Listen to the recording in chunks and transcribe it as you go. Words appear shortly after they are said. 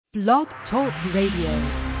Blog Talk Radio.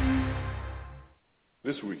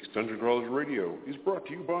 This week's Dungeon Crawlers Radio is brought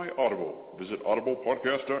to you by Audible. Visit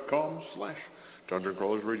audiblepodcast.com/Dungeon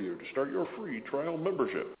Crawlers Radio to start your free trial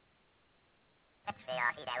membership.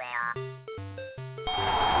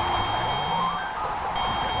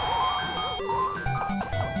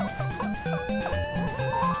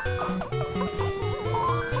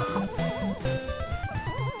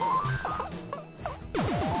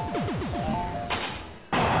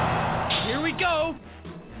 Here we go!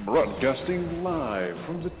 Broadcasting live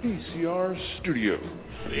from the DCR studio.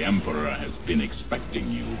 The Emperor has been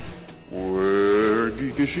expecting you. Where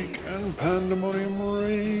Geeky Chic and Pandemonium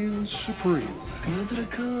reign supreme. Come into the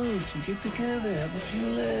codes and get together, have a few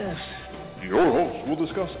laughs. Your hosts will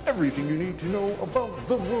discuss everything you need to know about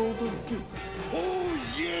the world of geek. Oh,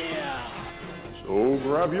 yeah! So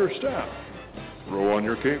grab your staff, throw on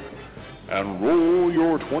your cape, and roll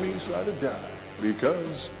your 20-sided die,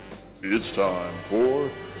 because it's time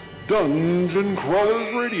for Dungeon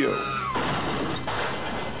Crawlers Radio.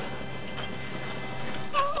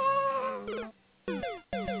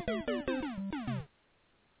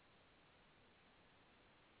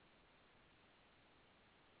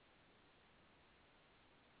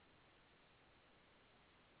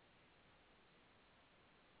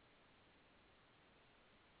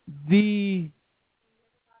 The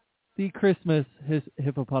Christmas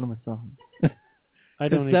hippopotamus song. I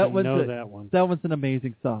don't even know that one. That one's an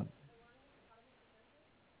amazing song.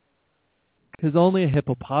 Because only a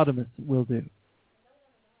hippopotamus will do.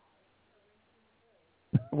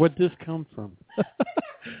 Where'd this come from?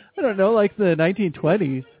 I don't know, like the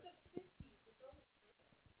 1920s.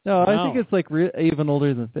 No, Wow. I think it's like even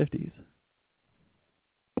older than the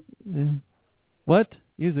 50s. What?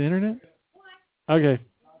 Use the internet? Okay.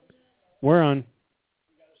 We're on.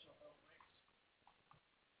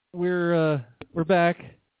 We're back.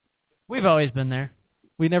 We've always been there.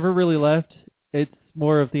 We never really left. It's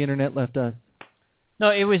more of the internet left us. No,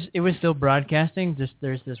 it was still broadcasting. Just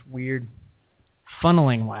there's this weird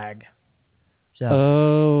funneling lag.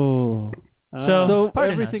 So So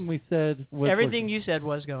pardon everything us. we said was Everything you said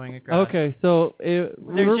was going across. Okay, so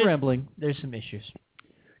we're rambling. There's some issues.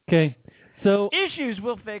 Okay, so Issues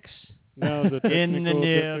we'll fix. Now the In the technical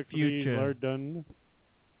near difficulties future. are done.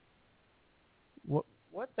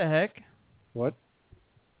 What the heck? What?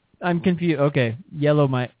 I'm confused. Okay, yellow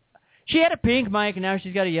mic. She had a pink mic, and now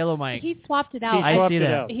she's got a yellow mic. He swapped it out. I Swapped see it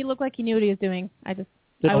that. out. He looked like he knew what he was doing. I The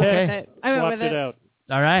went with tech it. I went swapped with it. out.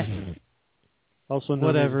 All right, Also known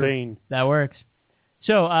Whatever. as Bane. that works.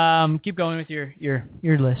 So, keep going with your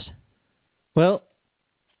list. well,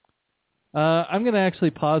 I'm going to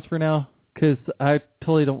actually pause for now because I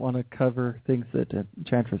totally don't want to cover things that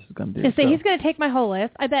Enchantress is going to do. To say so. he's going to take my whole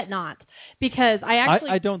list. I bet not, because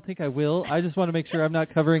I don't think I will. I just want to make sure I'm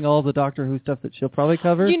not covering all the Doctor Who stuff that she'll probably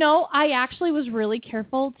cover. You know, I actually was really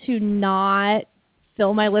careful to not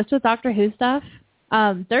fill my list with Doctor Who stuff.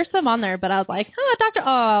 There's some on there, but I was like,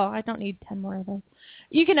 I don't need 10 more of those.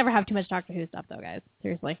 You can never have too much Doctor Who stuff, though, guys.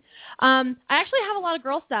 Seriously. I actually have a lot of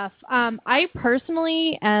girl stuff. I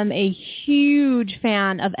personally am a huge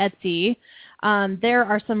fan of Etsy. There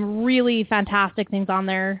are some really fantastic things on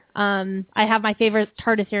there. I have my favorite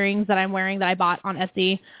TARDIS earrings that I'm wearing that I bought on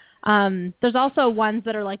Etsy. There's also ones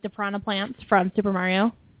that are like the piranha plants from Super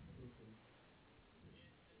Mario.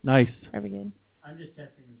 Nice. Very good. I'm just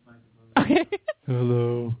testing this microphone. Okay.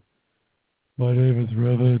 Hello. My name is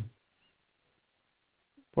Revan.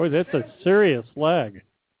 Boy, that's a serious lag.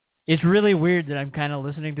 It's really weird that I'm kind of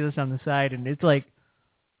listening to this on the side, and it's like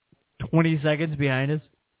 20 seconds behind us.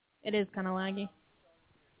 It is kind of laggy.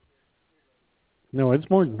 No, it's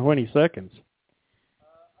more than 20 seconds.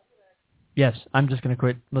 Yes, I'm just going to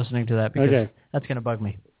quit listening to that because Okay. that's going to bug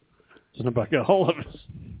me. It's about all of us.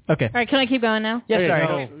 Okay. All right, can I keep going now? Yes, Okay,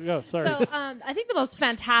 sorry. no, sorry. So I think the most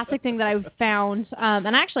fantastic thing that I've found,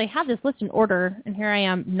 and I actually have this list in order, and here I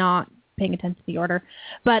am not paying attention to the order,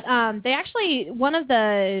 but they actually, one of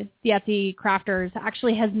the Etsy crafters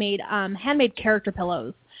actually has made handmade character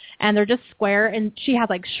pillows, and they're just square, and she has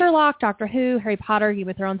like Sherlock, Doctor Who, Harry Potter, Game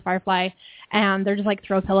of Thrones, Firefly, and they're just like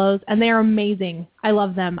throw pillows, and they are amazing. I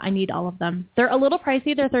love them. I need all of them. They're a little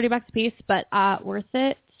pricey. They're $30 a piece, but worth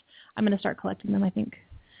it. I'm going to start collecting them, I think.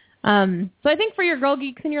 So I think for your girl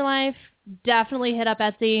geeks in your life, definitely hit up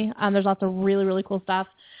Etsy. There's lots of really, really cool stuff.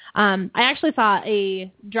 I actually saw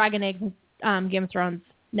a Dragon Egg Game of Thrones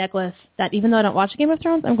necklace that, even though I don't watch Game of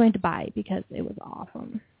Thrones, I'm going to buy because it was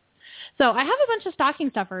awesome. So I have a bunch of stocking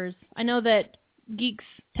stuffers. I know that geeks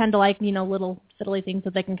tend to like, you know, little fiddly things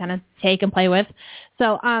that they can kind of take and play with.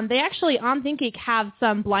 So they actually, on ThinkGeek, have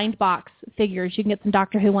some blind box figures. You can get some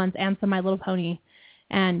Doctor Who ones and some My Little Pony.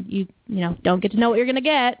 and you don't get to know what you're going to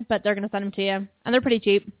get, but they're going to send them to you, and they're pretty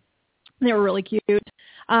cheap. They were really cute.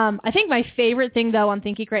 I think my favorite thing, though, on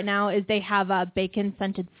ThinkGeek right now is they have a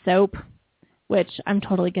bacon-scented soap, which I'm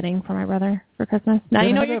totally getting for my brother for Christmas. Now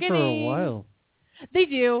you know what you're getting. For a while. They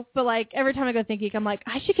do, but like every time I go ThinkGeek, I'm like,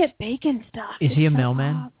 I should get bacon stuff. Is he a It's so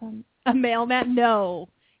mailman? awesome. A mailman? No.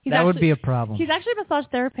 That would be a problem. He's actually a massage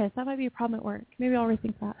therapist. That might be a problem at work. Maybe I'll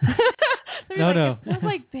rethink that. No. There's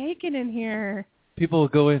like bacon in here. People will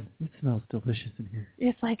go in. It smells delicious in here.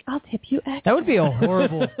 It's like, I'll tip you extra. That would be a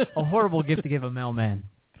horrible gift to give a mailman.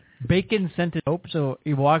 Bacon-scented soap, so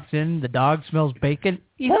he walks in, the dog smells bacon.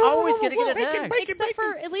 He's always going to get attacked. Except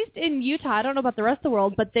for, at least in Utah, I don't know about the rest of the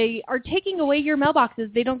world, but they are taking away your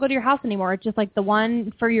mailboxes. They don't go to your house anymore. It's just like the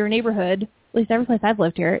one for your neighborhood. At least every place I've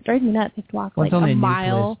lived here. It drives me nuts. You have to walk like a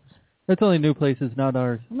mile. That's only new places, not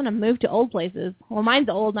ours. I'm going to move to old places. Well, mine's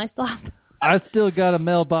old, and I still have... I still got a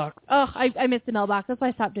mailbox. Oh, I miss the mailbox. That's why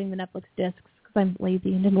I stopped doing the Netflix discs, because I'm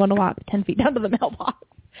lazy and didn't want to walk 10 feet down to the mailbox.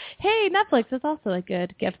 Hey, Netflix is also a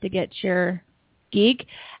good gift to get your geek.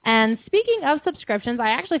 And speaking of subscriptions, I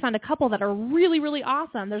actually found a couple that are really, really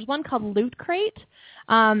awesome. There's one called Loot Crate.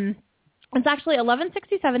 It's actually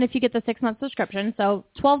 $11.67 if you get the 6-month subscription, so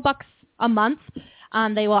 $12 a month.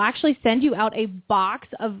 They will actually send you out a box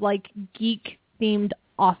of like geek-themed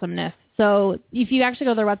awesomeness. So if you actually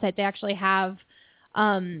go to their website, they actually have,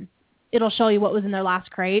 it'll show you what was in their last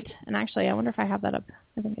crate. And actually, I wonder if I have that up.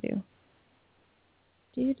 I think I do.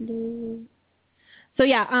 So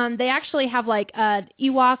yeah, they actually have like an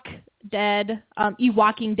Ewoking Dead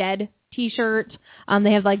T-shirt.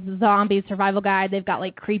 They have like the zombie survival guide. They've got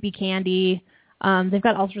like creepy candy. They've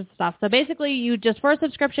got all sorts of stuff. So basically, you just for a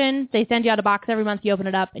subscription, they send you out a box every month. You open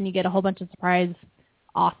it up and you get a whole bunch of surprise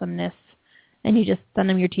awesomeness. And you just send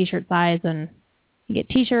them your T-shirt size, and you get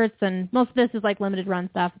T-shirts. And most of this is like limited run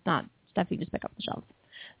stuff. It's not stuff you just pick up the shelves.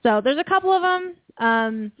 So there's a couple of them.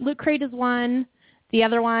 Loot Crate is one. The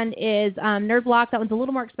other one is Nerd Block. That one's a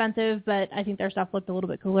little more expensive, but I think their stuff looked a little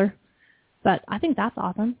bit cooler. But I think that's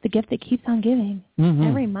awesome. The gift that keeps on giving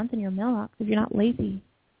every month in your mailbox if you're not lazy.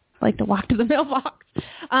 Like to walk to the mailbox.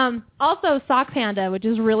 Also, Sock Panda, which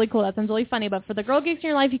is really cool. That sounds really funny, but for the girl geeks in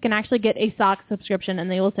your life, you can actually get a sock subscription,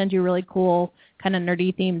 and they will send you really cool, kind of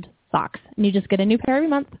nerdy-themed socks. And you just get a new pair every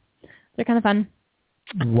month. They're kind of fun.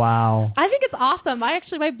 Wow. I think it's awesome. My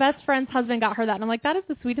best friend's husband got her that, and I'm like, that is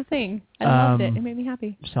the sweetest thing. I loved it. It made me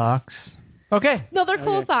happy. Socks. Okay. No, they're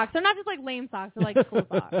cool socks. They're not just like lame socks. They're like cool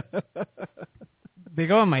socks. They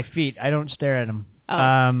go on my feet. I don't stare at them.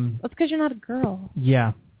 Oh. That's because you're not a girl.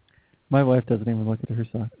 Yeah. My wife doesn't even look at her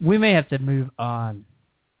socks. We may have to move on.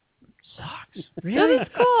 Socks. Really? That's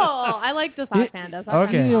cool. I like the Sock Panda.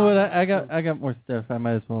 Okay. You know what? I got more stuff. I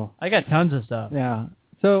might as well. I got tons of stuff. Yeah.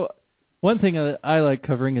 So one thing I like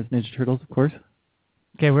covering is Ninja Turtles, of course.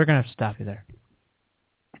 Okay, we're going to have to stop you there.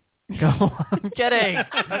 Go on. I'm kidding.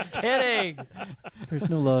 I'm kidding. There's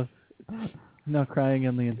no love. No crying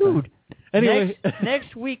on the inside. Dude. Anyway.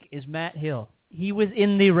 Next week is Matt Hill. He was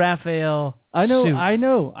in the Raphael I know. suit.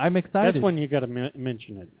 I'm excited. That's when you got to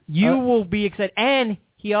mention it. You will be excited. And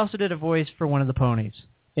he also did a voice for one of the ponies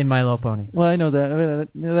in My Little Pony. Well, I know that.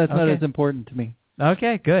 That's not Okay. as important to me.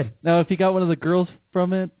 Okay, good. Now, if you got one of the girls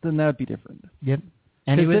from it, then that would be different. Yep.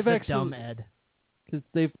 And he 'Cause was they've the actually- dumb Ed. Because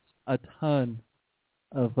they've a ton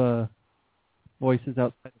of voices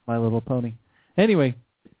outside of My Little Pony. Anyway,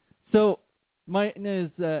 so mine is,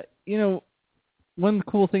 one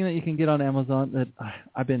cool thing that you can get on Amazon that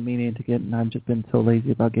I've been meaning to get, and I've just been so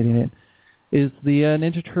lazy about getting it, is the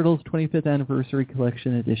Ninja Turtles 25th Anniversary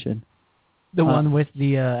Collection Edition. The one with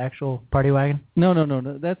the actual party wagon? No.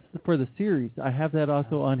 That's for the series. I have that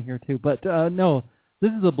also on here too. But no,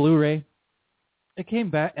 this is a Blu-ray. It came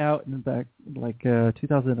back out in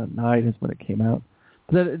 2009 is when it came out.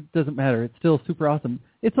 But it doesn't matter. It's still super awesome.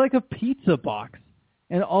 It's like a pizza box.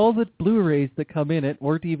 And all the Blu-rays that come in it,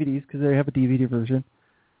 or DVDs, because they have a DVD version,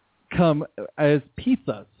 come as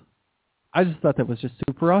pizzas. I just thought that was just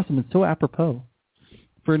super awesome and so apropos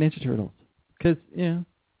for Ninja Turtles. Because, Ninja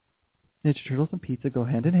Turtles and pizza go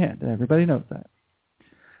hand in hand, and everybody knows that.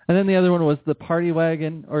 And then the other one was the party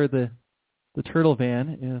wagon, or the turtle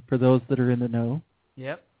van, for those that are in the know.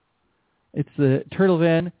 Yep. It's the turtle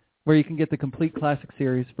van where you can get the complete classic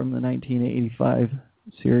series from the 1985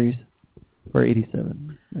 series, or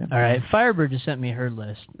 87. Yeah. All right. Firebird just sent me her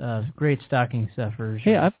list of great stocking stuffers.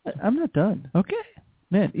 Hey, I'm not done. Okay.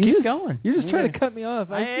 Man, Keep going. You're just trying to cut me off.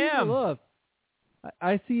 I see am. your love.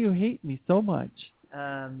 I see you hate me so much.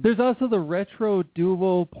 There's also the retro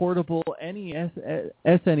duo portable NES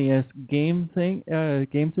SNES game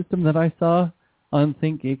system that I saw on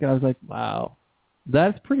ThinkGeek. I was like, wow,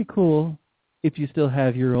 that's pretty cool. if you still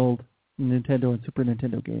have your old Nintendo and Super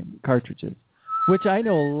Nintendo game cartridges, which I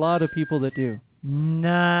know a lot of people that do.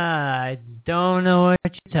 Nah, I don't know what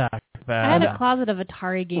you're talking about. I had a closet of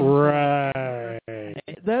Atari games. Right.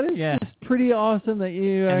 That is just pretty awesome that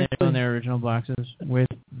you And actually... they're in their original boxes with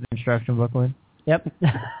the instruction booklet. Yep.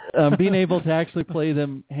 being able to actually play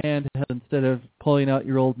them handheld instead of pulling out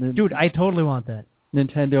your old Dude, I totally want that.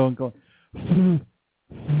 Nintendo and going...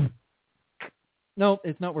 No,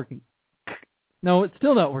 it's not working. No, it's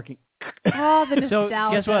still not working. Oh, the So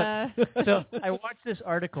nostalgia. guess what? So I watched this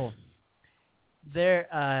article. There,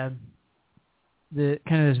 the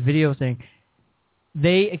kind of this video thing.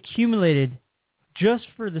 They accumulated just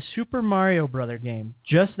for the Super Mario Brother game,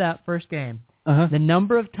 just that first game, the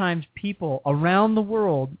number of times people around the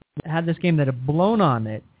world that had this game that have blown on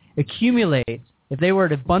it accumulates. If they were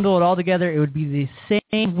to bundle it all together, it would be the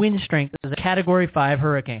same wind strength as a Category 5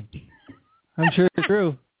 hurricane. I'm sure it's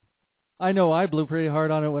true. I know I blew pretty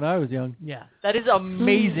hard on it when I was young. Yeah, that is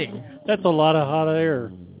amazing. That's a lot of hot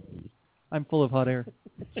air. I'm full of hot air.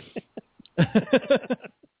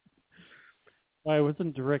 I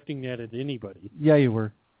wasn't directing that at anybody. Yeah, you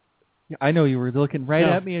were. I know you were looking right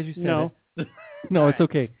No. at me as you said No. it. No, it's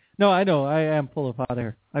okay. No, I know. I am full of hot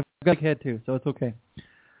air. I've got a head too, so it's okay.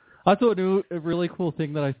 Also, a really cool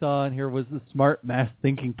thing that I saw in here was the smart mass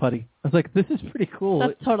thinking putty. I was like, this is pretty cool.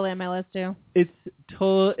 That's totally on my list, too.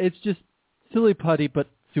 It's just silly putty, but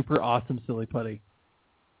super awesome silly putty.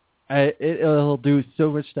 It'll do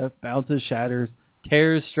so much stuff. Bounces, shatters,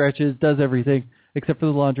 tears, stretches, does everything, except for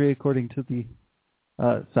the laundry, according to the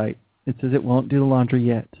site. It says it won't do the laundry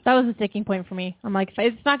yet. That was a sticking point for me. I'm like,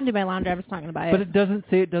 if it's not going to do my laundry, I'm just not going to buy it. But it doesn't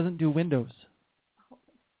say it doesn't do windows.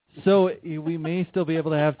 So we may still be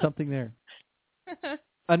able to have something there.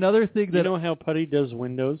 Another thing that... You know how putty does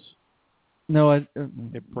windows? No,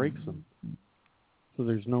 It breaks them. So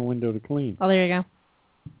there's no window to clean. Oh, there you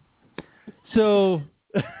go. So,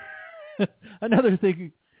 another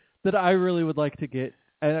thing that I really would like to get,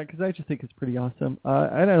 because I just think it's pretty awesome.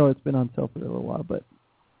 I know it's been on sale for a little while, but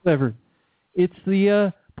whatever. It's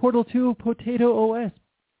the Portal 2 Potato OS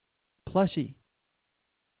plushie.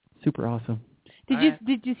 Super awesome.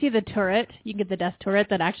 Did you see the turret? You can get the desk turret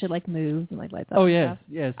that actually like moves and like lights up. Oh and yes, stuff.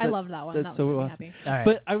 yes. I loved that one. That's That so was really awesome. happy. All right.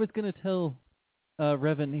 But I was going to tell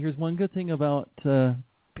Revan, here's one good thing about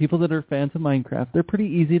people that are fans of Minecraft. They're pretty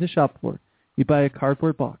easy to shop for. You buy a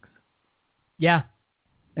cardboard box, Yeah.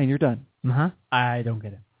 and you're done. I don't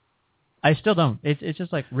get it. I still don't. It's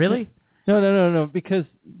just like, really? No, because...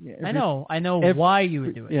 I know why you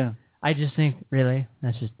would do it. Yeah. I just think, really?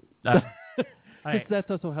 That's just... all right. That's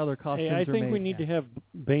also how their costumes Hey, I are think made. we need to have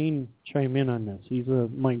Bane chime in on this. He's a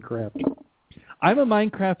Minecraft. I'm a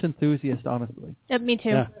Minecraft enthusiast, honestly. Me too.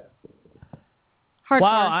 Yeah. Hardcore.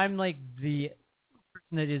 Wow, I'm like the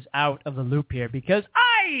person that is out of the loop here because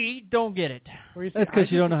I don't get it. That's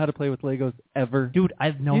because you don't know how to play with Legos ever. Dude,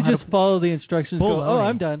 I know you how just to... follow the instructions, go, Baloney.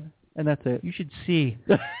 I'm done, and that's it. You should see.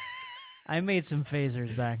 I made some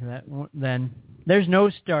phasers back then. There's no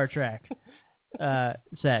Star Trek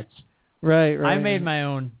sets. Right. I made my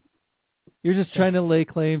own. You're just trying to lay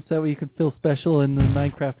claim so that way you can feel special in the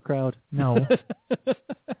Minecraft crowd. No.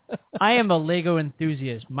 I am a Lego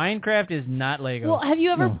enthusiast. Minecraft is not Lego. Well, have you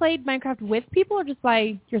ever played Minecraft with people or just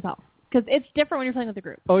by yourself? Because it's different when you're playing with a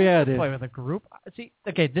group. Oh yeah, it is. Play with a group. See,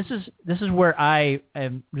 okay, this is where I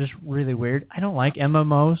am just really weird. I don't like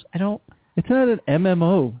MMOs. It's not an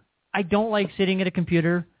MMO. I don't like sitting at a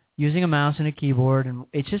computer using a mouse and a keyboard, and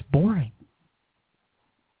it's just boring.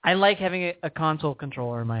 I like having a console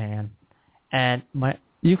controller in my hand, and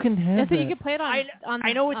you can have. Yeah, so that. you can play it on.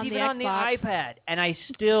 I know it's on even the on the Xbox. iPad, and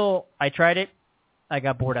I tried it. I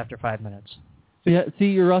got bored after 5 minutes. Yeah. See,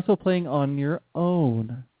 you're also playing on your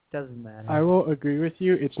own. Doesn't matter. I will agree with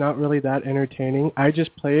you. It's not really that entertaining. I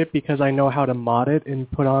just play it because I know how to mod it and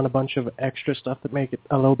put on a bunch of extra stuff that make it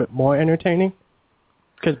a little bit more entertaining.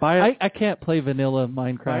 Because I can't play vanilla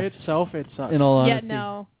Minecraft by itself, it sucks. in all honesty. Yeah,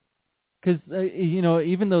 no. Because,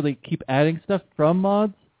 even though they keep adding stuff from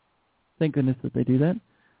mods, thank goodness that they do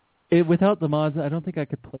that, without the mods, I don't think I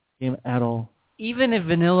could play the game at all. Even if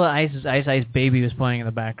Vanilla Ice's Ice Ice Baby was playing in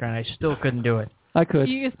the background, I still couldn't do it. I could.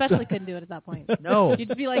 You especially couldn't do it at that point. No.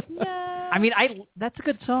 You'd be like, no. I mean, that's a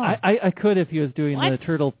good song. I could if he was doing the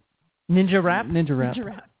turtle Ninja Rap? Ninja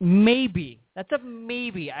Rap. Maybe. That's a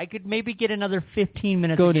maybe. I could maybe get another 15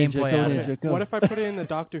 minutes Go of Ninja, gameplay go out of Ninja, it. go. What if I put it in the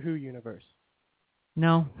Doctor Who universe?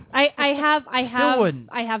 No. I have wouldn't.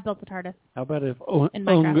 I have built the TARDIS. How about if... In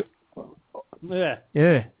Minecraft. Yeah.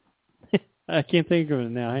 Yeah. I can't think of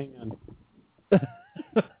it now. Hang on.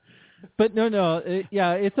 But no,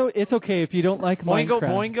 it's okay if you don't like Boingo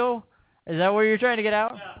Minecraft. Boingo? Is that where you're trying to get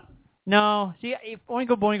out? No, see, if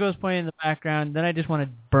Oingo Boingo is playing in the background, then I just want to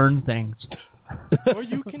burn things. Or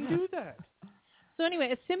you can do that. So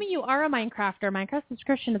anyway, assuming you are a Minecrafter, Minecraft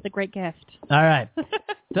subscription is a great gift. All right.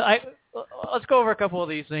 So let's go over a couple of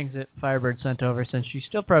these things that Firebird sent over, since she's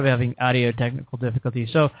still probably having audio technical difficulties.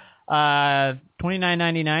 So,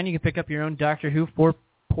 $29.99, you can pick up your own Doctor Who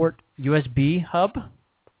 4-port USB hub.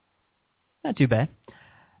 Not too bad.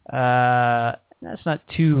 That's not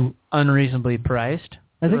too unreasonably priced.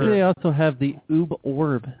 I think they also have the Oob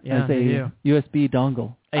Orb as a USB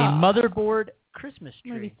dongle. A motherboard Christmas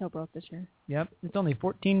tree. I'm going to be so broke this year. Yep, it's only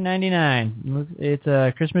 $14.99. It's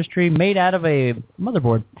a Christmas tree made out of a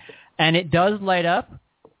motherboard. And it does light up.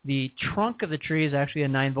 The trunk of the tree is actually a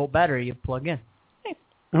 9-volt battery you plug in. Nice.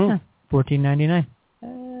 Oh. Yeah, $14.99.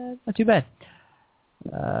 Not too bad.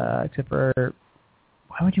 Except for,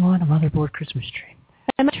 why would you want a motherboard Christmas tree?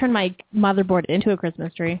 I might turn my motherboard into a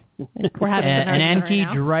Christmas tree. We're having an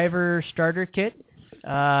Anki driver starter kit. It's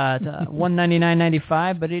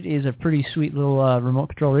 $199.95, but it is a pretty sweet little remote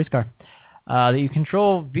control race car that you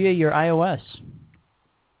control via your iOS.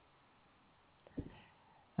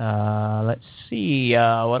 Let's see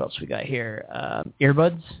what else we got here.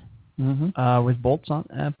 Earbuds with bolts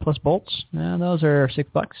on, plus bolts. Those are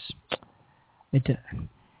 $6.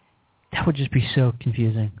 That would just be so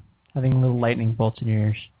confusing, having little lightning bolts in your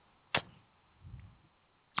ears.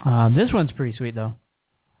 This one's pretty sweet, though.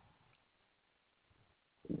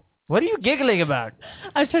 What are you giggling about?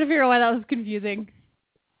 I was trying to figure out why that was confusing.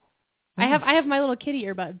 I have my little kitty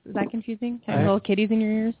earbuds. Is that confusing? Having little kitties in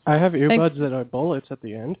your ears? I have earbuds that are bullets at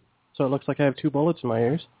the end, so it looks like I have 2 bullets in my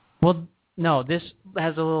ears. Well, no, this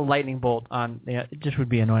has a little lightning bolt on. Yeah, it just would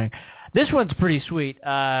be annoying. This one's pretty sweet. You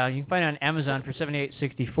can find it on Amazon for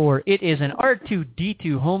 $78.64. It is an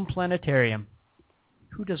R2-D2 home planetarium.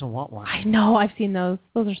 Who doesn't want one? I know. I've seen those.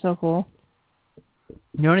 Those are so cool.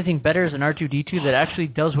 You know anything better is an R2-D2 that actually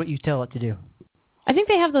does what you tell it to do. I think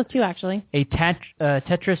they have those too, actually. A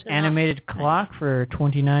Tetris animated clock for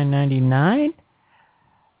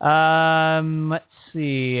 $29.99. Let's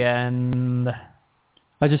see, and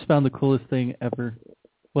I just found the coolest thing ever.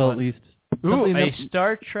 Well, at least. Ooh, a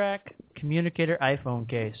Star Trek communicator iPhone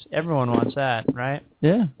case. Everyone wants that, right?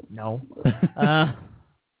 Yeah. No.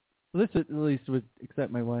 This at least would,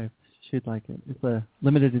 except my wife. She'd like it. It's a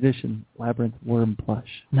limited edition Labyrinth worm plush.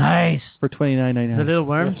 Nice. For $29.99. The little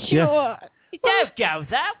worms? Yeah. Don't go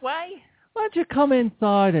that way. Why don't you come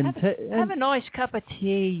inside and have a nice cup of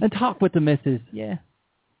tea and talk with the missus? Yeah.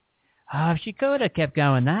 Oh, if she could have kept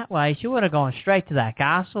going that way, she would have gone straight to that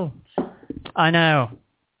castle. I know.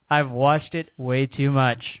 I've watched it way too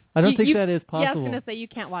much. I don't think that is possible. Yeah, I was going to say you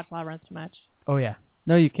can't watch Labyrinth too much. Oh yeah.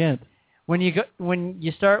 No, you can't. When you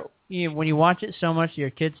watch it so much, your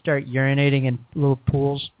kids start urinating in little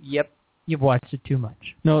pools. Yep, you've watched it too much.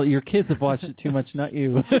 No, your kids have watched it too much, not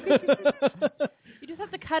you. You just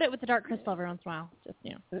have to cut it with the dark crystal every once in a while. Just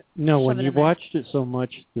No, when you've watched it so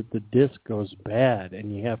much that the disc goes bad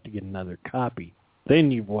and you have to get another copy,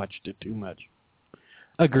 then you've watched it too much.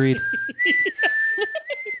 Agreed.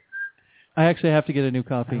 I actually have to get a new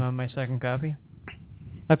copy. I'm on my second copy. I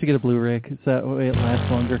have to get a Blu-ray because that way it lasts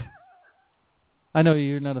longer. I know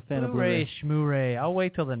you're not a fan of Blu-ray. Schmoo-ray. I'll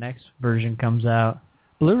wait till the next version comes out.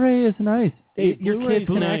 Blu-ray is nice. Your Blu-ray's kids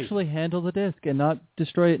can nice. actually handle the disc and not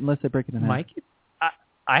destroy it unless they break it in half. Mike,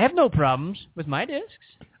 I have no problems with my discs.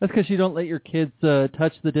 That's because you don't let your kids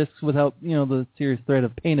touch the discs without, the serious threat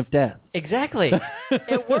of pain of death. Exactly.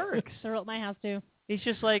 It works. They're at my house too. It's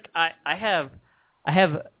just like I have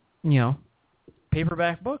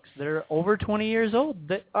paperback books that are over 20 years old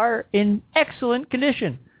that are in excellent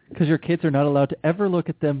condition. Because your kids are not allowed to ever look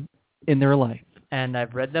at them in their life. And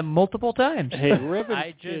I've read them multiple times. Hey,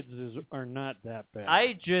 Riven's kids are not that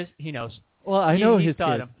bad. He knows. Well, I know he his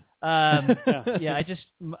taught kids. him. Yeah,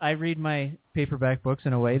 I read my paperback books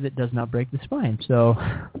in a way that does not break the spine. So,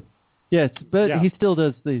 yes, but he still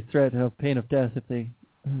does the threat of pain of death if they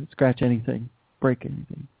scratch anything, break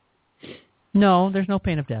anything. No, there's no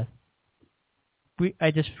pain of death.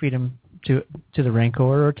 I just feed him to the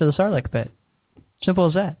Rancor or to the Sarlacc pit. Simple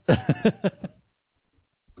as that.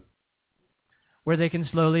 Where they can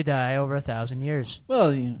slowly die over 1,000 years.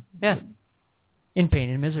 Well, yeah. In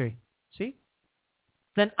pain and misery. See?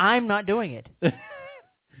 Then I'm not doing it.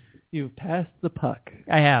 You've passed the puck.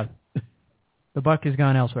 I have. The buck has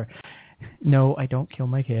gone elsewhere. No, I don't kill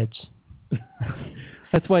my kids.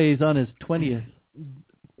 That's why he's on his 20th.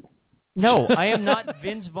 No, I am not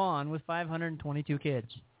Vince Vaughn with 522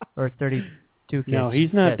 kids. Or 32 2 kids. No,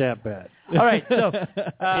 he's not Yes. that bad. All right, so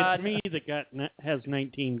It's me that has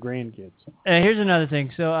 19 grandkids. here's another thing.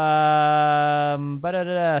 So,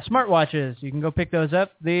 smartwatches. You can go pick those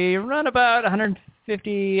up. They run about $130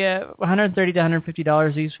 to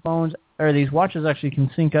 $150. These phones or these watches actually can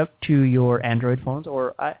sync up to your Android phones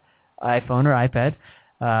or iPhone or iPad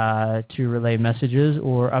to relay messages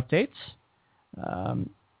or updates.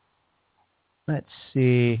 Let's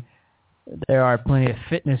see. There are plenty of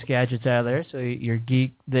fitness gadgets out there, so your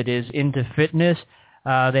geek that is into fitness,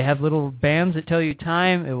 they have little bands that tell you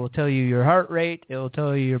time. It will tell you your heart rate. It will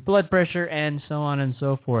tell you your blood pressure, and so on and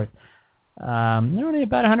so forth. They're only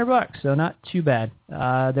about $100, so not too bad.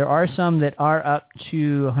 There are some that are up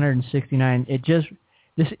to $169.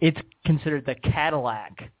 It's considered the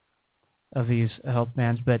Cadillac of these health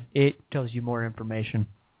bands, but it tells you more information.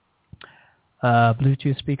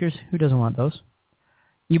 Bluetooth speakers, who doesn't want those?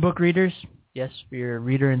 Ebook readers, yes, for your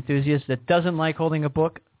reader enthusiast that doesn't like holding a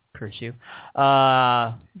book, curse you.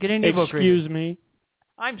 Get an ebook reader. Excuse me.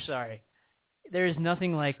 I'm sorry. There is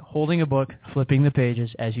nothing like holding a book, flipping the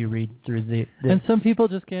pages as you read through the And some people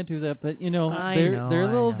just can't do that, but they're a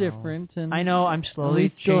little know. different. And I know. I'm slowly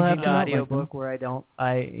we still changing have to to not like audiobook where I don't.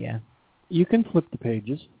 You can flip the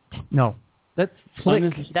pages. No. That's Flick.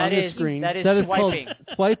 That on the is screen. that is called swiping.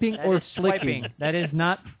 swiping That or is flicking. swiping. That is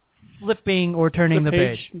not flipping or turning the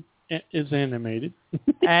page. Is animated.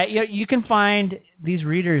 You can find these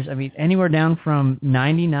readers, anywhere down from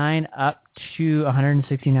 $99 up to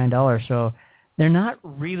 $169. So they're not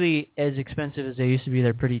really as expensive as they used to be.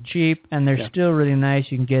 They're pretty cheap, and they're still really nice.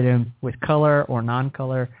 You can get them with color or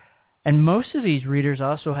non-color. And most of these readers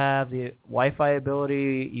also have the Wi-Fi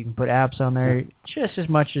ability. You can put apps on there just as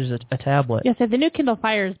much as a tablet. Yeah, so the new Kindle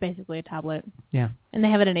Fire is basically a tablet. Yeah. And they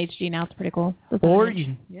have it in HD now. It's pretty cool. Or you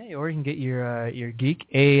can get your geek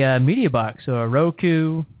a media box, so a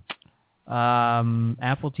Roku,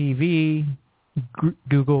 Apple TV,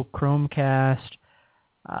 Google Chromecast.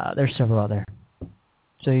 There's several other.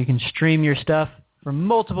 So you can stream your stuff from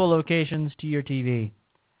multiple locations to your TV.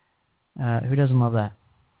 Who doesn't love that?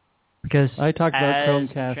 Because I talked about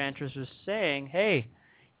Chromecast. As Chantress was saying, hey,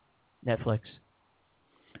 Netflix.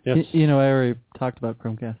 Yes. I already talked about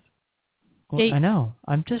Chromecast. Well, I know.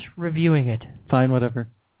 I'm just reviewing it. Fine, whatever.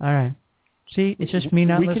 All right. See, it's just me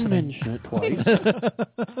not listening. We can mention it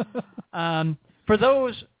twice. For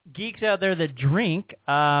those geeks out there that drink,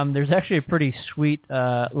 there's actually a pretty sweet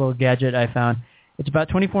little gadget I found. It's about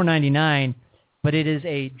 $24.99, but it is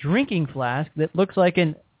a drinking flask that looks like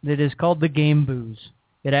that is called the Game Booze.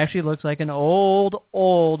 It actually looks like an old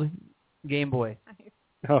Game Boy.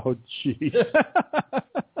 Oh, jeez.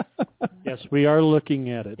 Yes, we are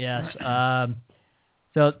looking at it. Yes.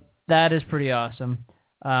 So that is pretty awesome.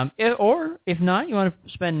 If not, you want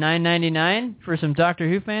to spend $9.99 for some Doctor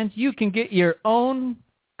Who fans, you can get your own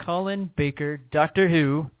Colin Baker Doctor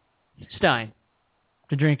Who Stein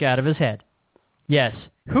to drink out of his head. Yes.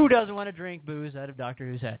 Who doesn't want to drink booze out of Doctor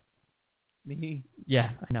Who's head? Me. Yeah,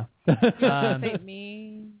 I know. Say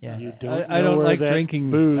me. Yeah. You don't I don't know like where that drinking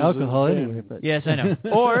booze alcohol has been. anyway. But Yes, I know.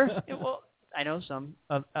 Or, I know some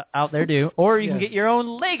out there do. Or you can get your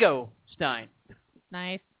own Lego Stein.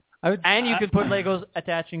 Nice. And you could put Legos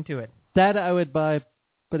attaching to it. that I would buy,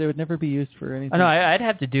 but it would never be used for anything. I know, I'd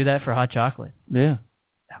have to do that for hot chocolate. Yeah.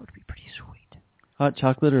 That would be pretty sweet. Hot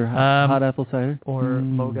chocolate or hot apple cider? Or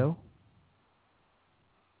Logo.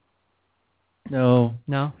 No.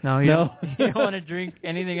 No, you No. don't want to drink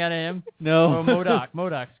anything out of him? No. Or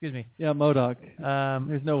Modoc, excuse me. Yeah, MODOK.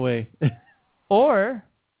 There's no way. Or,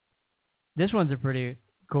 this one's a pretty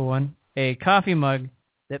cool one, a coffee mug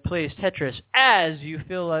that plays Tetris as you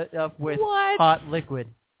fill it up with hot liquid.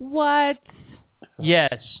 What?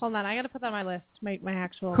 Yes. Hold on, I got to put that on my list. My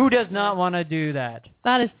actual. Who does not want to do that?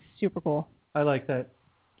 That is super cool. I like that.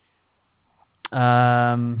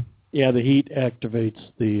 Yeah, the heat activates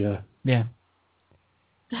the... Yeah.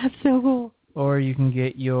 That's so cool. Or you can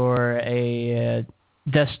get a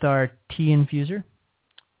Death Star tea infuser.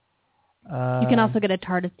 You can also get a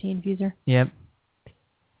TARDIS tea infuser. Yep.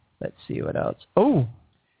 Let's see what else. Oh,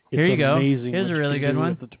 here you go. Amazing Here's what a you really can good do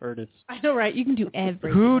one. with the TARDIS. I know, right? You can do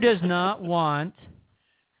everything. Who does not want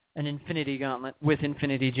an Infinity Gauntlet with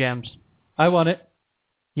Infinity Gems? I want it.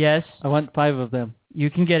 Yes. I want 5 of them. You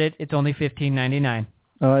can get it. It's only $15.99.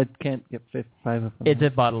 Oh, I can't get 5 of them. It's a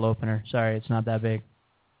bottle opener. Sorry, it's not that big.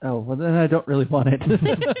 Oh, well, then I don't really want it.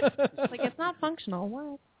 It's not functional.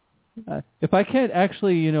 What? If I can't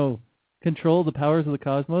actually, control the powers of the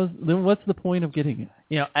cosmos, then what's the point of getting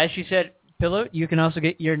it? As she said, Pillow, you can also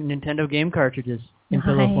get your Nintendo game cartridges in Nice.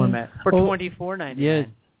 pillow format for $24.99. Yes,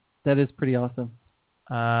 that is pretty awesome.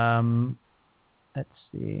 Let's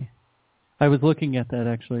see. I was looking at that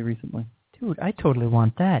actually recently. Dude, I totally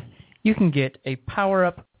want that. You can get a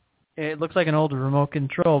power-up. It looks like an old remote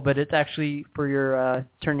control, but it's actually for your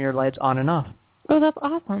turn your lights on and off. Oh, that's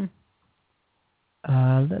awesome.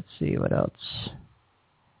 Let's see, what else?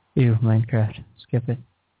 Ew, Minecraft. Skip it.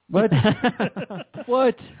 What?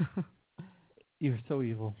 What? You're so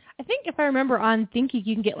evil. I think if I remember on ThinkGeek,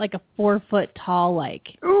 you can get like a 4-foot tall, like,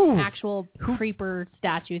 Ooh. actual creeper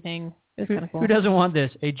statue thing. It was kind of cool. Who doesn't want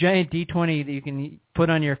this? A giant D20 that you can put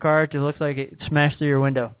on your car to look like it smashed through your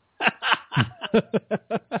window.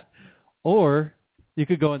 Or you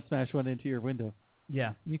could go and smash one into your window.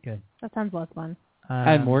 Yeah, you could. That sounds less fun.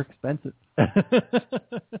 And more expensive.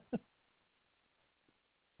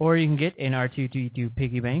 Or you can get an R2-D2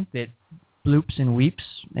 piggy bank that bloops and weeps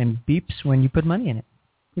and beeps when you put money in it.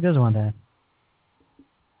 Who doesn't want that?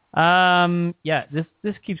 Yeah,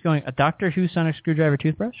 this keeps going. A Doctor Who sonic screwdriver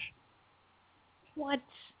toothbrush? What?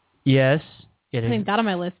 Yes, it I think is. that on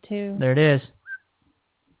my list, too. There it is.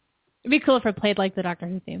 It'd be cool if it played like the Doctor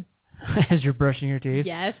Who theme. As you're brushing your teeth.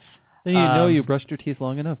 Yes. Then you know you brushed your teeth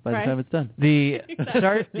long enough by Right. the time it's done. The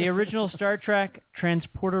the original Star Trek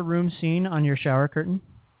transporter room scene on your shower curtain.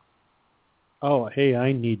 Oh, hey,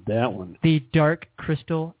 I need that one. The Dark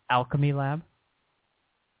Crystal Alchemy Lab.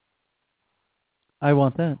 I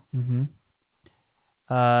want that. Mm-hmm.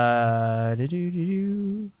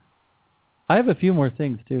 I have a few more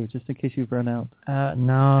things, too, just in case you've run out.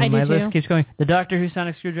 No, I do my too. list keeps going. The Doctor Who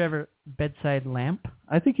sonic screwdriver bedside lamp.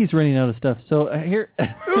 I think he's running out of stuff. So here...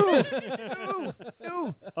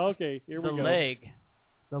 Ooh. Okay, here we The go.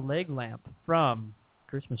 the leg lamp from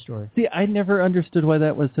Christmas Story. See, I never understood why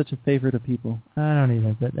that was such a favorite of people. I don't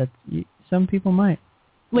either, but that's some people might.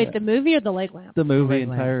 Wait, the movie or the leg lamp? The movie Leg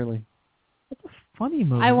lamp. entirely. It's a funny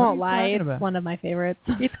movie. I What won't are you lie. talking It's about? one of my favorites.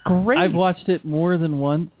 It's great. I've watched it more than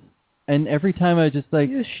once, and every time I just like,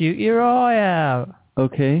 You shoot your eye out.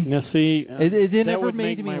 okay. Now, see, It that never would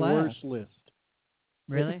made make me my laugh. worst list.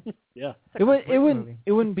 Really? Yeah. It great wouldn't movie.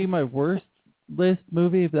 it wouldn't be my worst list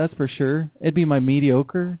movie, that's for sure. It'd be my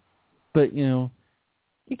mediocre, but you know,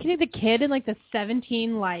 You can see the kid in like the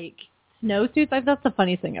 17 like snowsuits. That's the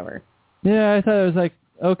funniest thing ever. yeah, I thought it was like,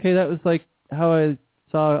 okay, that was like how I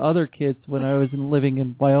saw other kids when I was living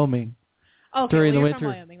in Wyoming. Okay, During well, the you're from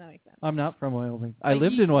winter. Wyoming. That makes sense. I'm not from Wyoming. I Like,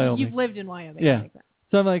 lived in Wyoming. You've lived in Wyoming. Yeah. That makes sense.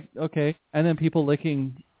 So I'm like, okay, and then people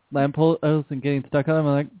licking lampposts and getting stuck on them.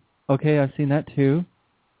 I'm like, okay, I've seen that too.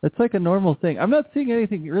 It's like a normal thing. I'm not seeing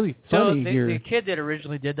anything really So funny here. the kid that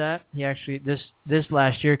originally did that, he actually this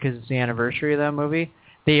last year, because it's the anniversary of that movie,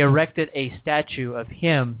 they erected a statue of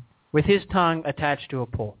him with his tongue attached to a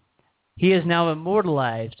pole. He is now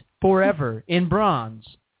immortalized forever in bronze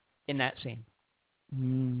in that scene.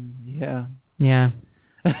 Yeah. Yeah.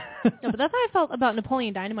 No, but that's how I felt about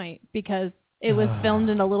Napoleon Dynamite because it was filmed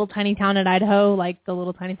in a little tiny town in Idaho, like the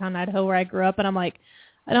little tiny town in Idaho where I grew up, and I'm like,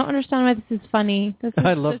 I don't understand why this is funny.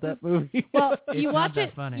 I love that movie. Well, It's you not watch that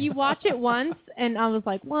it. funny. You watch it once, and I was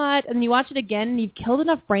like, "What?" And you watch it again, and you've killed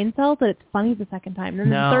enough brain cells that it's funny the second time. And then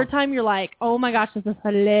No. the third time, you're like, "Oh my gosh, this is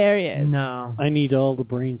hilarious." No. I need all the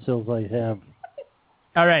brain cells I have.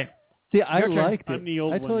 All right. See, I Your turn. liked it. I'm the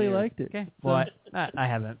old I one totally here. liked it. Okay. Well, I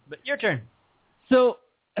haven't. But your turn. So,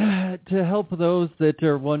 to help those that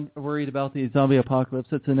are worried about the zombie apocalypse,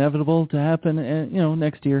 it's inevitable to happen,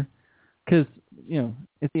 next year, because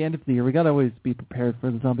at the end of the year we got to always be prepared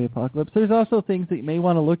for the zombie apocalypse. There's also things that you may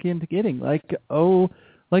want to look into getting, like the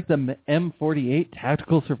M48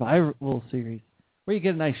 Tactical Survival Series, where you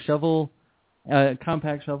get a nice shovel,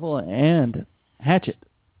 compact shovel, and hatchet,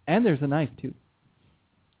 and there's a knife too,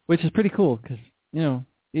 which is pretty cool because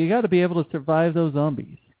you got to be able to survive those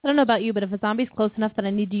zombies. I don't know about you, but if a zombie's close enough that I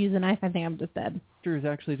need to use a knife, I think I'm just dead. Doctors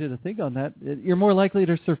actually did a thing on that. You're more likely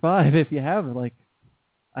to survive if you have like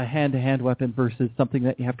a hand-to-hand weapon versus something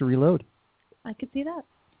that you have to reload. I could see that.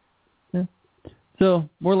 Yeah. So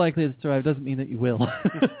more likely to survive doesn't mean that you will.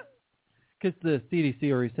 Because the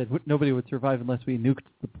CDC already said nobody would survive unless we nuked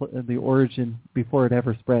the origin before it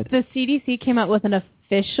ever spread. The CDC came out with an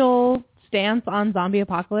official stance on zombie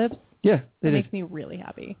apocalypse. Yeah, That it is. makes me really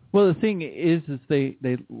happy. Well, the thing is they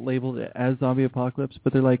labeled it as zombie apocalypse,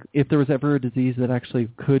 but they're like, if there was ever a disease that actually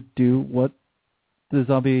could do what the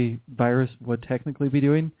zombie virus would technically be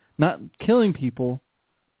doing, not killing people,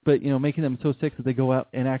 but making them so sick that they go out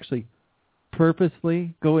and actually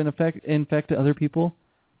purposely go and infect other people.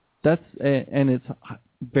 And it's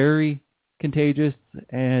very contagious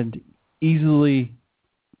and easily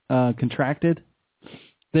contracted.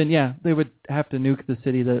 Then yeah, they would have to nuke the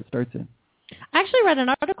city that it starts in. I actually read an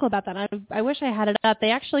article about that. I wish I had it up.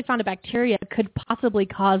 They actually found a bacteria that could possibly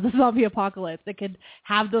cause the zombie apocalypse. It could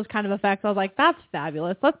have those kind of effects. I was like, that's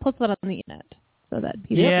fabulous. Let's post that on the internet so that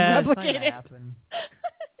people can replicate it.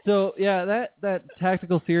 So yeah, that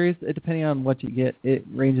tactical series, depending on what you get, it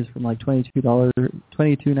ranges from like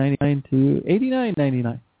 $22.99 to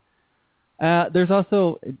 $89.99. There's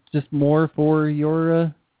also just more for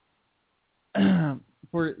your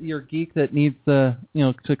for your geek that needs to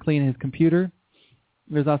clean his computer.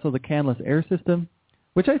 There's also the canless air system,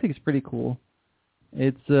 which I think is pretty cool.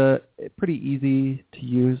 It's pretty easy to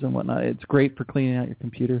use and whatnot. It's great for cleaning out your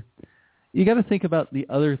computer. You got to think about the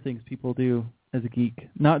other things people do as a geek,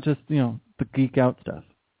 not just the geek out stuff,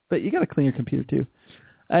 but you got to clean your computer too.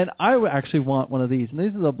 And I would actually want one of these. And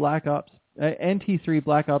these are the Black Ops NT3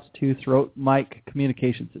 Black Ops 2 throat mic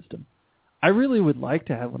communication system. I really would like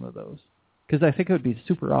to have one of those because I think it would be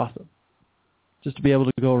super awesome, just to be able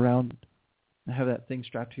to go around and have that thing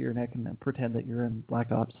strapped to your neck and then pretend that you're in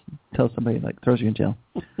Black Ops until somebody throws you in jail.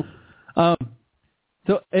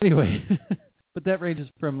 So anyway, but that ranges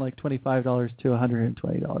from like $25 to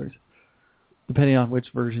 $120, depending on which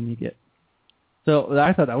version you get. So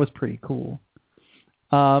I thought that was pretty cool.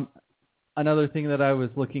 Another thing that I was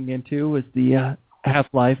looking into was the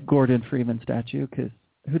Half-Life Gordon Freeman statue, because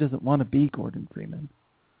who doesn't want to be Gordon Freeman?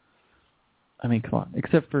 I mean, come on,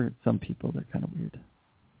 except for some people, they're kind of weird.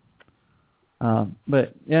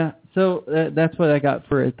 But yeah, so that's what I got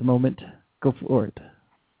for at the moment. Go for it.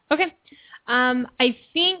 Okay. I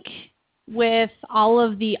think with all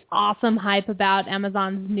of the awesome hype about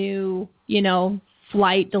Amazon's new,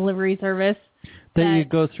 flight delivery service. That you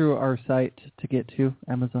go through our site to get to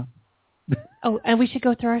Amazon. Oh, and we should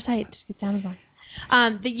go through our site to get to Amazon.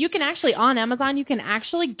 That you can actually, on Amazon, you can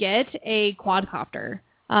actually get a quadcopter.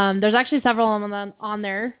 There's actually several on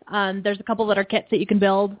there. There's a couple that are kits that you can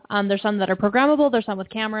build. There's some that are programmable. There's some with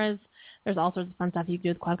cameras. There's all sorts of fun stuff you can do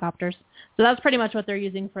with quadcopters. So that's pretty much what they're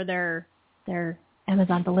using for their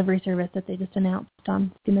Amazon delivery service that they just announced a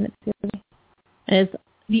few minutes ago.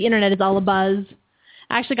 The internet is all abuzz.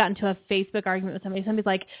 I actually got into a Facebook argument with somebody. Somebody's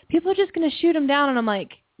like, people are just going to shoot them down. And I'm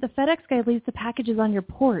like, the FedEx guy leaves the packages on your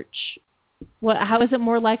porch. How is it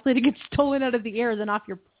more likely to get stolen out of the air than off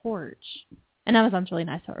your porch? And Amazon's really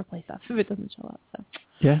nice to replace stuff if it doesn't show up. So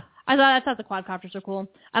yeah, I thought the quadcopters are cool,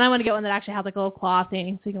 and I want to get one that actually has like a little claw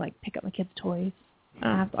thing, so you can pick up my kids' toys. I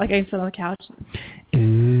don't have to, I can sit on the couch.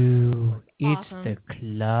 Ooh, awesome. It's the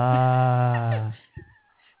claw.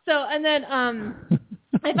 So and then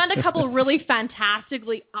I found a couple really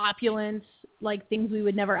fantastically opulent things we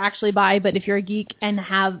would never actually buy, but if you're a geek and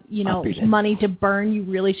have money to burn, you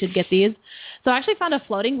really should get these. So I actually found a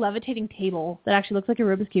floating levitating table that actually looks like a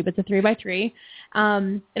Rubik's Cube. It's a 3x3.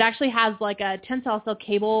 It actually has a tensile steel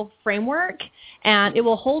cable framework, and it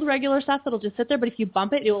will hold regular stuff that'll just sit there, but if you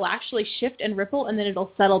bump it, it will actually shift and ripple, and then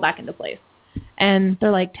it'll settle back into place. And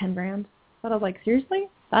they're like $10,000. But I was like, seriously?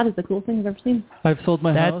 That is the coolest thing I've ever seen. I've sold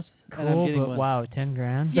my house. Cool, but wow,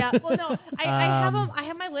 $10,000. Yeah, well, no, I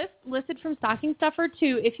have my list listed from Stocking Stuffer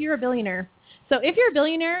to If You're a Billionaire. So if you're a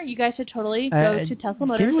billionaire, you guys should totally go to Tesla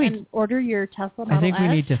Motors and order your Tesla Model S. I think we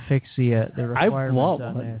need to fix the requirements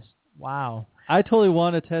on one. this. Wow. I totally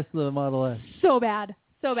want a Tesla Model S. So bad.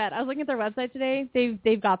 So bad. I was looking at their website today.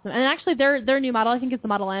 They've got some. And actually, their new model, I think it's the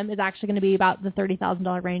Model M, is actually going to be about the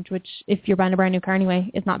 $30,000 range, which if you're buying a brand new car anyway,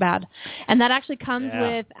 is not bad. And that actually comes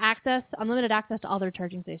with unlimited access to all their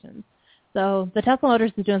charging stations. So the Tesla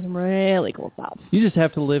Motors is doing some really cool stuff. You just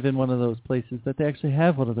have to live in one of those places that they actually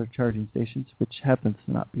have one of their charging stations, which happens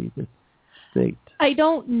to not be this state. I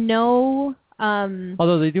don't know.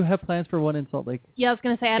 Although they do have plans for one in Salt Lake. Yeah, I was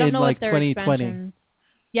going to say, I don't know if their 2020. expansion.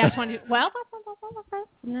 Yeah, 20. Well, that's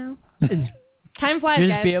no. Time flies, You'll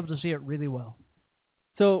guys. just be able to see it really well.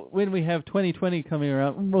 So when we have 2020 coming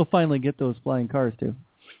around, we'll finally get those flying cars too.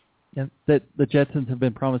 Yep. That the Jetsons have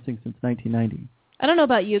been promising since 1990. I don't know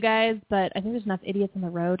about you guys, but I think there's enough idiots on the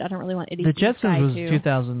road. I don't really want idiots. The Jetsons was too.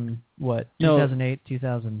 2000 what? No. 2008,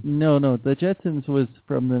 2000. No, the Jetsons was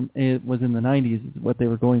it was in the 90s. Is what they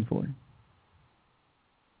were going for.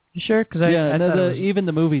 You sure? Because I thought it was... even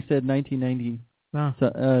the movie said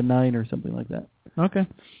 1999 or something like that. Okay.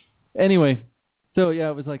 Anyway, so yeah,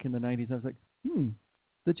 it was like in the 90s. I was like,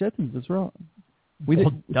 the Jetsons was wrong.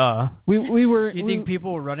 Duh. We were. You think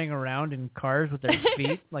people were running around in cars with their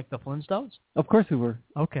feet like the Flintstones? Of course we were.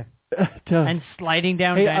 Okay. And sliding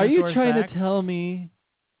down Hey, dinosaurs' are you trying back? to tell me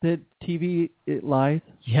that TV it lies?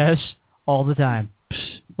 Yes, all the time.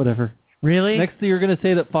 Psh, whatever. Really? Next thing you're going to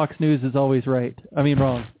say that Fox News is always right. I mean,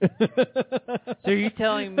 wrong. So are you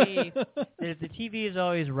telling me that if the TV is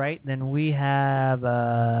always right, then we have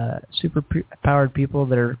super-powered people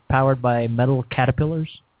that are powered by metal caterpillars?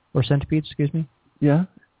 Or centipedes, excuse me? Yeah.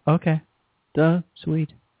 Okay. Duh.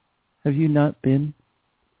 Sweet. Have you not been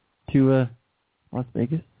to Las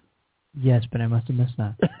Vegas? Yes, but I must have missed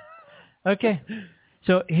that. Okay.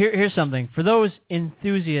 So here's something. For those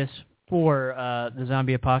enthusiasts for the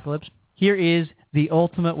zombie apocalypse, here is the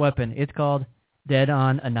ultimate weapon. It's called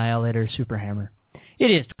Dead-On Annihilator Super Hammer.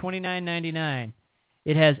 It is $29.99.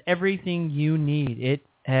 It has everything you need. It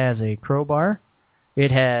has a crowbar.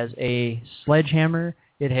 It has a sledgehammer.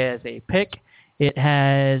 It has a pick. It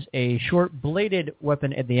has a short-bladed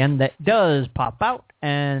weapon at the end that does pop out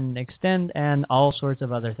and extend and all sorts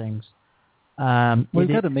of other things. We've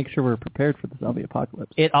got to make sure we're prepared for the zombie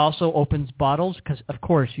apocalypse. It also opens bottles, because, of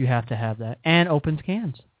course, you have to have that, and opens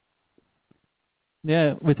cans.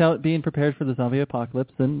 Yeah, without being prepared for the zombie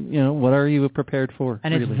apocalypse, then, what are you prepared for?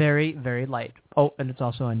 And really? It's very, very light. Oh, and it's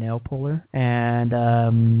also a nail puller.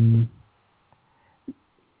 And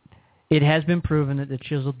it has been proven that the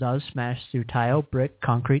chisel does smash through tile, brick,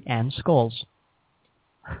 concrete, and skulls.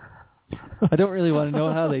 I don't really want to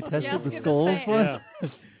know how they tested the skulls one. Yeah.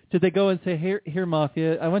 Did they go and say, here,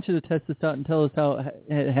 Mafia, I want you to test this out and tell us how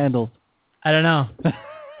it handles? I don't know.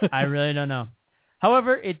 I really don't know.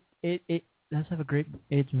 However, it does have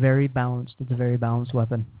it's very balanced. It's a very balanced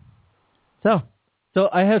weapon. So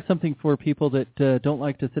I have something for people that don't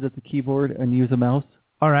like to sit at the keyboard and use a mouse.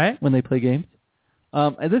 All right. When they play games.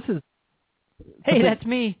 And this is... Hey, that's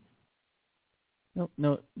me.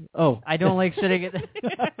 No. Oh. I don't like sitting at...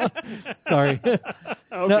 Sorry.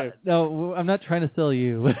 Okay. No, I'm not trying to sell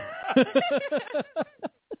you.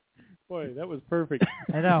 Boy, that was perfect.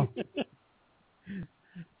 I know.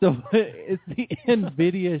 So it's the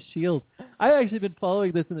NVIDIA Shield. I've actually been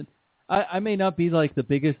following this, and I may not be like the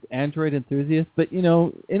biggest Android enthusiast, but, in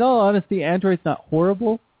all honesty, Android's not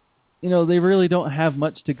horrible. They really don't have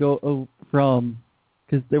much to go from,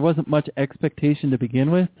 because there wasn't much expectation to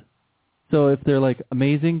begin with. So if they're, like,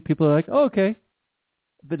 amazing, people are like, oh, okay.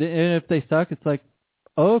 But if they suck, it's like,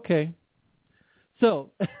 oh, okay. So,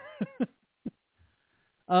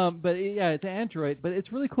 but yeah, it's Android, but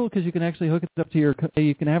it's really cool because you can actually hook it up to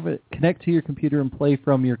you can have it connect to your computer and play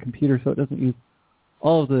from your computer, so it doesn't use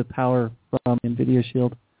all of the power from NVIDIA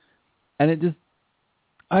Shield. And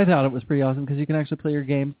I thought it was pretty awesome because you can actually play your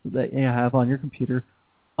games that you have on your computer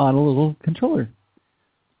on a little controller.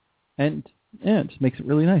 And yeah, it just makes it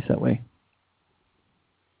really nice that way.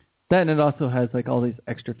 Then it also has like all these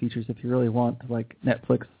extra features if you really want, like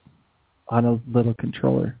Netflix on a little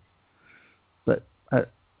controller. But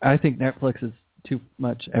I think Netflix is too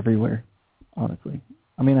much everywhere, honestly.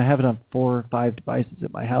 I mean, I have it on 4 or 5 devices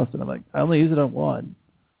at my house, and I'm like, I only use it on one.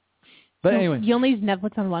 But anyway. You only use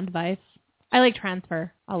Netflix on one device? I like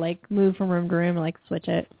transfer. I'll like move from room to room and like switch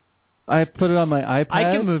it. I put it on my iPad.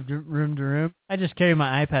 I can move room to room. I just carry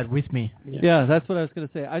my iPad with me. Yeah, that's what I was going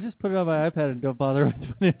to say. I just put it on my iPad and don't bother with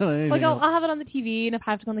putting it on anything Like else. I'll have it on the TV, and if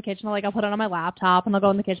I have to go in the kitchen, I'll put it on my laptop, and I'll go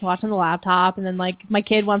in the kitchen watch on the laptop, and then like my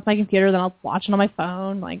kid wants my computer, then I'll watch it on my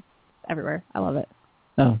phone, like everywhere. I love it.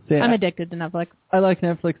 Oh, see, I'm addicted to Netflix. I like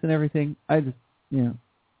Netflix and everything. I just,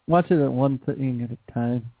 watch it at one thing at a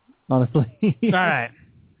time, honestly. All right.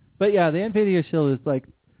 But yeah, the NVIDIA Shield is like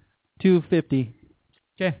 $250.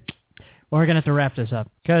 Okay. Well, we're going to have to wrap this up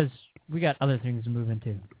because we got other things to move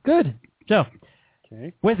into. Good. So,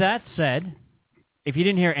 okay. With that said, if you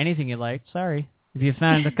didn't hear anything you liked, sorry. If you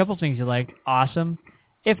found a couple things you liked, awesome.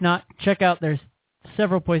 If not, check out, there's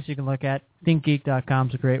several places you can look at. ThinkGeek.com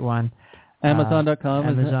is a great one. Amazon.com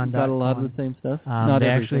has got a lot of the Amazon.com. same stuff. Not they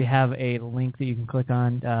actually have a link that you can click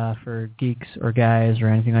on for geeks or guys or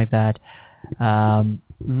anything like that.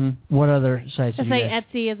 What other sites? I say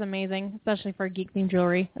Etsy is amazing, especially for geek-themed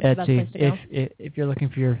jewelry. Etsy, That's the best place to go. if you're looking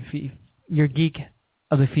for your geek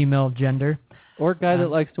of the female gender, or a guy that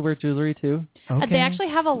likes to wear jewelry too. Okay. They actually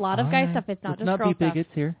have a lot of guy stuff. It's not Let's just not girl be stuff. bigots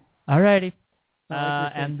here. Alrighty.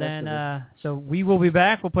 And then, so we will be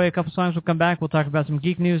back. We'll play a couple songs. We'll come back. We'll talk about some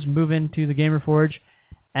geek news, move into the Gamer Forge.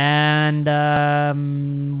 And,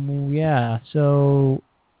 so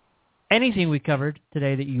anything we covered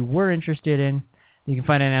today that you were interested in, you can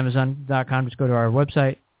find it on Amazon.com. Just go to our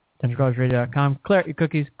website, DungeonCrawlersRadio.com, clear out your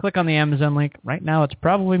cookies, click on the Amazon link. Right now it's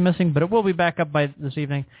probably missing, but it will be back up by this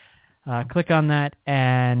evening. Click on that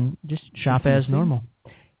and just shop as normal.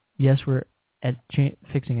 Yes, we're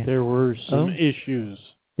fixing it. There were some issues.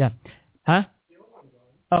 Yeah. Huh?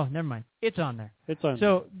 Oh, never mind. It's on there. It's on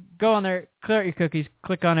So go on there, clear out your cookies,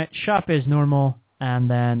 click on it, shop as normal, and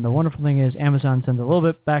then the wonderful thing is Amazon sends a little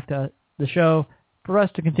bit back to the show for us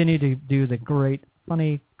to continue to do the great,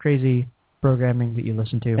 funny, crazy programming that you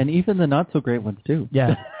listen to. And even the not-so-great ones, too.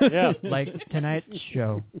 Yeah. Yeah. Like tonight's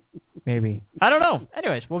show, maybe. I don't know.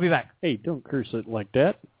 Anyways, we'll be back. Hey, don't curse it like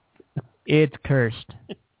that. It's cursed.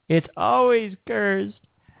 It's always cursed.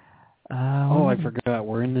 Oh, I forgot.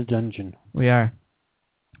 We're in the dungeon. We are.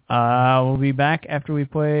 We'll be back after we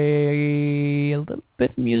play a little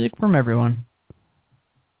bit of music from everyone.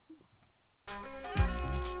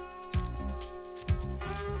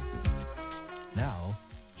 Now,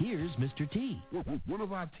 here's Mr. T. One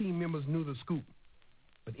of our team members knew the scoop,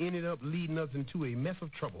 but ended up leading us into a mess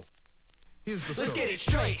of trouble. Here's the story. Let's get it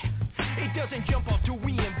straight. It doesn't jump off to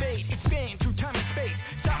reinvade. Expand through time and space.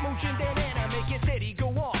 Stop motion, then animate. Get steady, go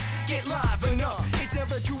on. Get live enough. It's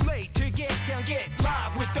never too late to get down. Get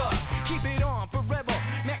live with us. Keep it on forever.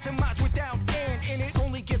 Maximize without end, and it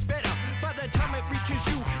only gets better. By the time it reaches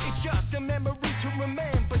you, it's just a memory to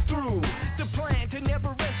remember through. The plan to never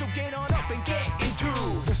end, so get on up and get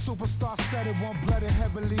into. The superstar studded, one-blooded,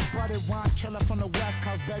 heavily budded wine killer from the West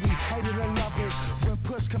Coast, baby. Hated and love it. When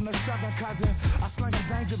push come to shove and cousin, I slang it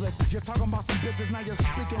dangerous. You're talking about some bitches, now you're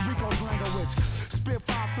speaking Rico's language. Spit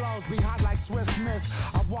 5 flows, be hot like Swiss Miss.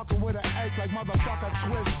 I'm walking with an ache like motherfucker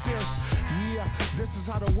twist this. Yeah, this is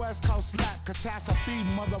how the West Coast slap. Catastrophe,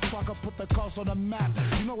 motherfucker, put the coast on the map.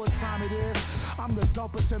 You know what time it is? I'm the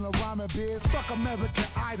dopest in the rhyming biz. Fuck American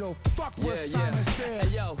Idol. Fuck what Simon said.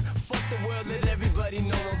 Hey, yo, fuck the world, let everybody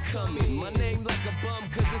know I'm coming. My name like a bum,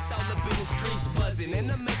 cause it's all up in the streets buzzing.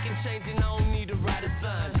 And I'm making change and I don't need to write a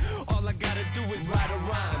sign. All I gotta do is write a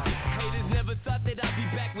rhyme. Haters never thought that I'd be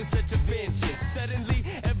back with such a vengeance. Suddenly,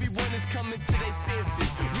 everyone is coming to their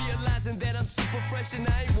senses. Realizing that I'm super fresh and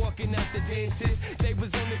I ain't walking out the dentist. They was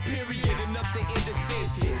on the period, enough to end the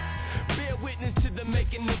sentence. Bear witness to the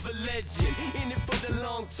making of a legend. In it for the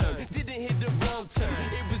long term, didn't hit the wrong turn.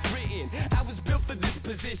 It was written, I was built for this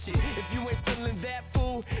position. If you ain't feeling that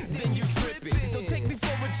fool, then you tripping. Don't take me for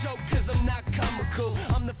a joke, cause I'm not comical.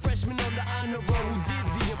 I'm the freshman on the honor roll who did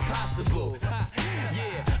the impossible. Ha,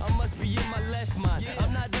 yeah, I must be in my left mind.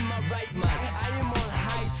 I'm not in my right mind. I am on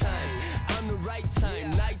high time. I'm the right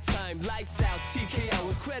time, nighttime, lights out, TKO,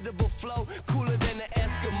 incredible flow, cooler than an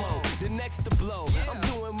Eskimo. The next to blow, I'm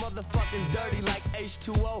doing motherfucking dirty like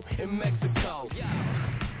H2O in Mexico.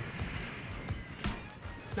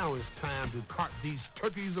 Now it's time to cart these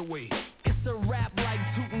turkeys away. It's a rap like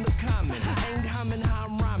Tutankhamun. Ain't humming how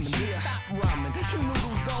I'm rhyming. Stop rhyming. You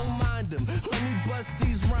noodles don't mind them. Let me bust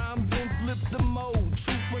these rhymes and flip the mode.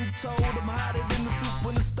 Truth untold, I'm hotter than the soup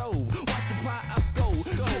on the stove. Watch the pot I go. To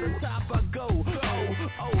the top I go.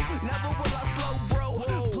 Oh, never will I slow, bro.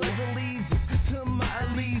 Pledge allegiance to my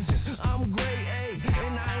allegiance. I'm grade A,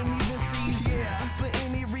 and I ain't even see. Yeah, for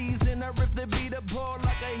any reason, I rip the beat up hard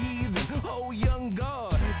like a heathen. Oh, young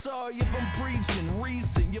God. Sorry if I'm preaching,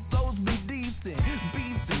 recent. Your flows be decent,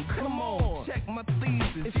 beastin'. Come on, check my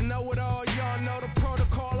thesis. If you know it all, y'all know the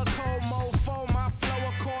protocol. A cold mofo, my flow,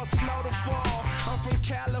 of course, snow to fall. I'm from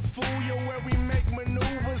California where we make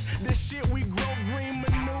maneuvers. This shit we grow green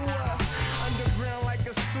manure. Underground like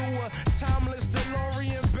a sewer. Timeless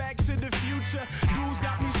DeLorean, back to the future. Dudes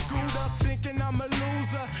got me screwed up, thinking I'm a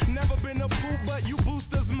loser. Never been a poop, but you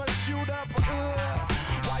boosters must shoot up.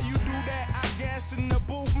 Why you do that? I guess in the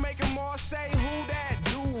booth, make 'em all say who that.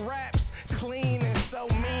 Do raps clean and so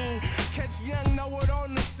mean. Catch young, know it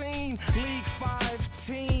on the scene. League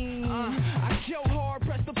 15. I kill hard,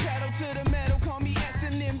 press the pedal to the metal. Call me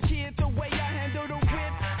S&M kid, the way I handle the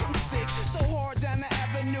whip. I'm sick, so hard down the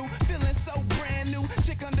avenue. Feeling so brand new.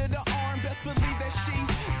 Chick under the arm, best believe that she's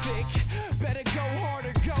sick. Better go hard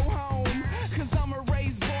or go home. Cause I'ma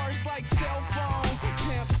raise bars like cell phone.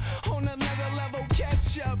 Pimp on another level,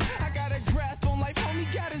 catch up. I got a grasp on life,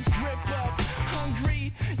 homie got his grip up.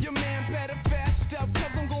 Hungry, your man better fast up.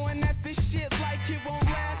 Cause I'm going at this shit like it won't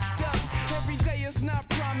last up. Every day is not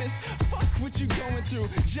promised. Fuck what you going through,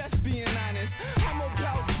 just being honest. I'm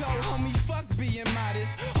about dough, homie, fuck being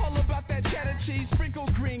modest. All about that cheddar cheese, sprinkle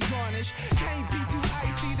green garnish. Can't be too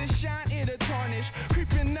icy to shine, it'll tarnish.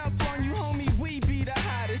 Creeping up on you, homie, we be the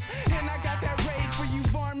hottest. And I got that rage for you,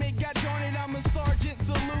 varmint. God darn it, I'm a sergeant,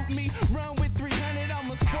 salute me. Run with 300,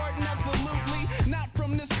 I'm a Spartan, absolutely. Not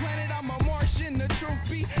from this planet, I'm a Martian, the truth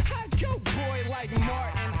be. I go boy like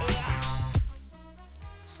Martin.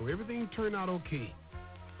 So everything turned out okay.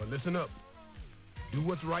 But listen up. Do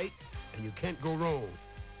what's right, and you can't go wrong.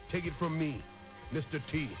 Take it from me, Mr.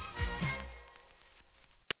 T.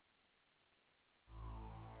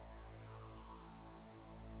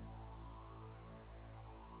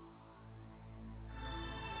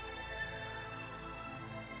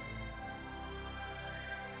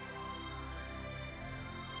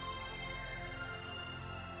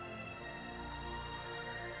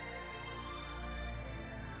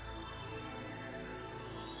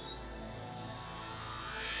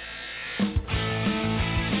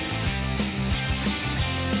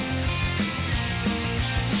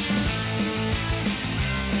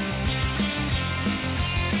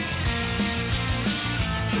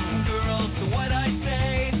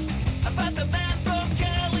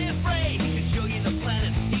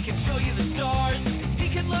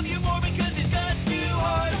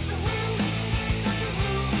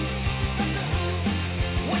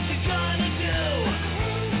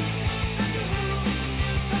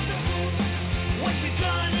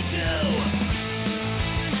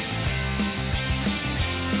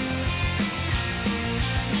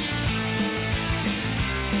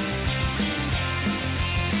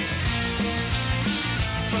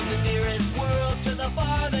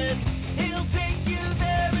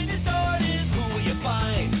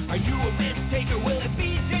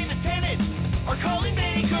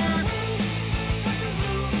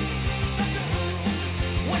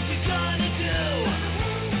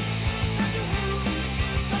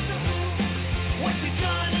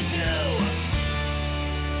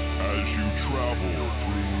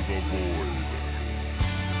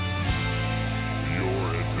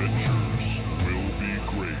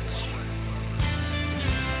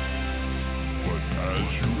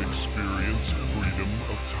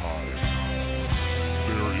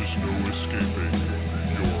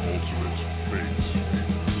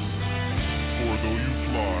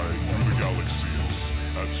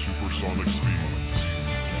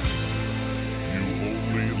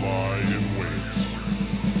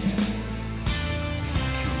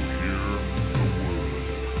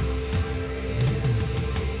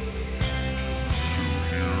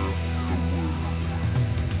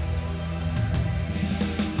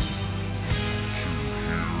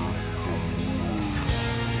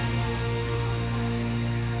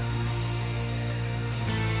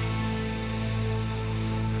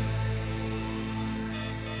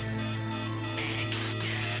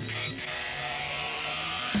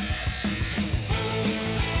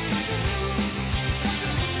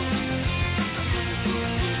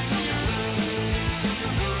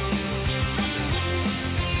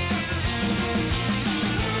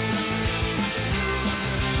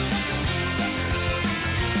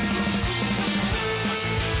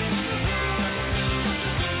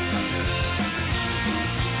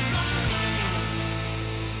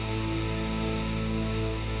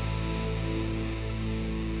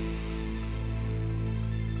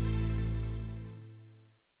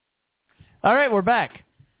 All right, we're back.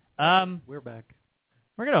 We're back.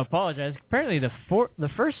 We're going to apologize. Apparently, the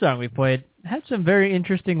first song we played had some very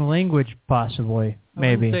interesting language, possibly,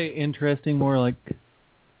 maybe. I wouldn't say interesting, more like...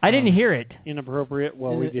 I didn't hear it. Inappropriate?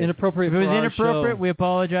 Well, we did. Inappropriate. If it was for our inappropriate, show. we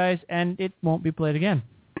apologize, and it won't be played again.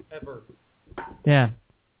 Ever. Yeah.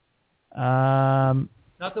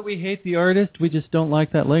 Not that we hate the artist, we just don't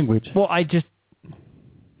like that language. Well, I'm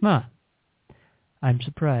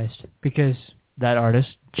surprised, because that artist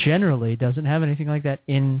generally doesn't have anything like that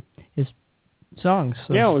in his songs.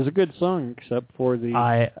 So Yeah, it was a good song, except for the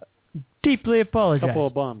I deeply apologize. couple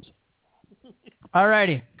of bombs.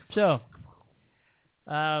 Alrighty, so,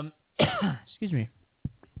 excuse me.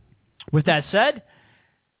 With that said,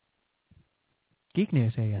 geek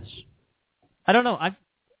news, I guess. I don't know. I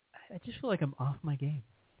just feel like I'm off my game.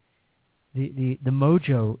 The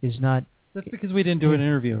mojo is not. That's because we didn't do an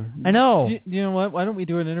interview. I know. You know what? Why don't we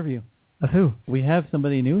do an interview? Of who? We have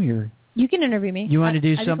somebody new here. You can interview me. You want to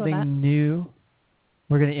do I just love that. something new?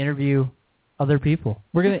 We're going to interview other people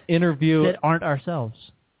We're going to interview... that aren't ourselves.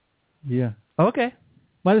 Yeah. Okay.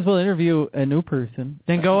 Might as well interview a new person.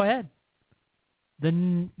 Then go ahead.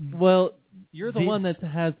 Well, you're the one that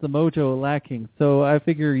has the mojo lacking, so I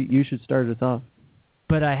figure you should start us off.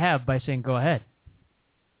 But I have by saying go ahead.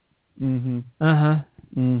 Mm-hmm. Uh-huh.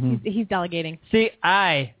 Mm-hmm. He's delegating. See,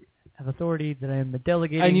 I have authority that I am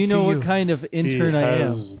delegating And you know to what kind of intern I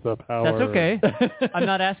am. The power. That's okay. I'm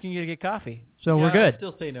not asking you to get coffee, so we're I good.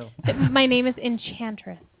 still say no. My name is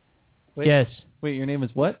Enchantress. Wait, Yes. Wait, your name is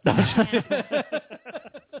what?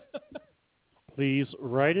 Please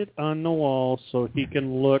write it on the wall so he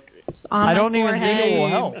can look. On I my don't even forehead. think it will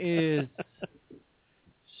help. is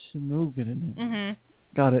Shmugan. Mm-hmm.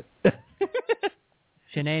 Got it.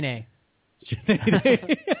 Shenane.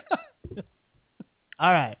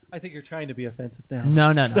 All right. I think you're trying to be offensive now. No.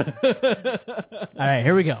 All right,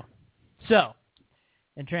 here we go. So,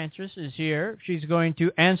 Enchantress is here. She's going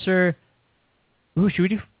to answer... Ooh, should we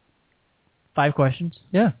do 5 questions?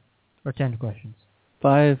 Yeah. Or 10 questions?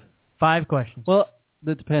 5. 5 questions. Well,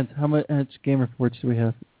 that depends. How much Gamer Forge do we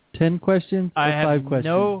have? 10 questions or I have 5 questions?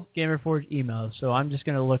 no Gamer Forge emails, so I'm just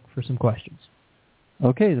going to look for some questions.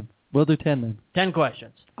 Okay, we'll do 10 then. 10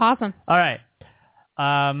 questions. Awesome. All right.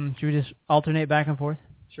 Should we just alternate back and forth?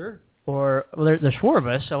 Sure. Or well, there's 4 of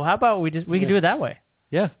us, so how about we can do it that way?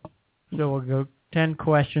 Yeah. So we'll go 10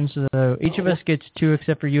 questions. So each of us gets 2,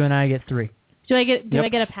 except for you and I get 3. Do I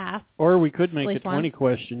get a pass? Or we could make At it least 20 one.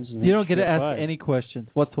 questions. And You don't get to ask 5. any questions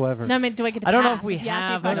whatsoever. No, I mean, do I get a I don't pass? know if we If you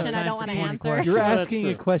ask me have a question I enough don't want to time for 20 answer. questions. You're Well, asking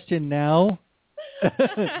that's a question now,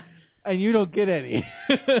 and you don't get any.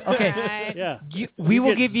 Okay. Right. Yeah. We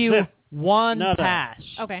will give you zip. 1 Nada. pass.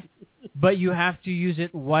 Okay. But you have to use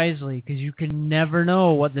it wisely because you can never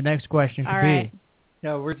know what the next question could All right. be.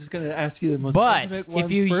 Yeah, we're just going to ask you the most But specific if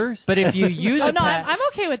ones you first. but if you use Oh a no, pass, I'm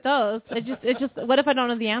okay with those. It's just what if I don't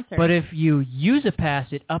know the answer? but if you use a pass,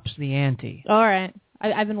 it ups the ante. All right.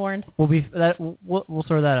 I've been warned. We'll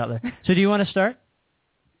throw that out there. So do you want to start?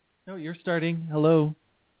 No, you're starting. Hello.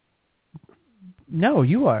 No,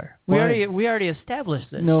 you are. Why? We already established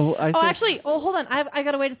this. No, I Oh, think... actually, hold on. I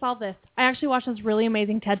got a way to solve this. I actually watched this really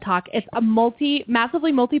amazing TED Talk. It's a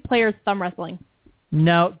massively multiplayer thumb wrestling.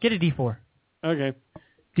 No, get a D4. Okay.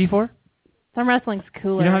 D4? Thumb wrestling's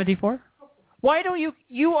cooler. You don't have a D4? Why don't you?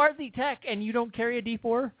 You are the tech, and you don't carry a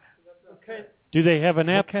D4? Okay. Do they have an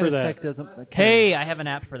app What kind for of that? tech doesn't... Hey, I have an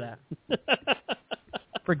app for that.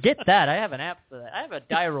 Forget that. I have an app for that. I have a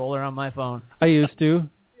die roller on my phone. I used to,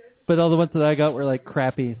 but all the ones that I got were like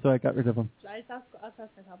crappy, so I got rid of them.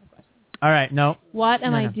 All right, no. What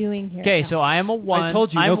am No, I no. doing here? Okay, No. so I am a 1. I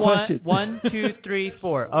told you, I'm no one, question. 1, 2, 3,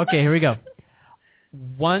 4. Okay, here we go.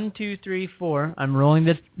 1, 2, 3, 4. I'm rolling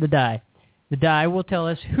the die. The die will tell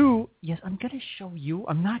us who... Yes, I'm going to show you.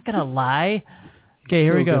 I'm not going to lie. Okay,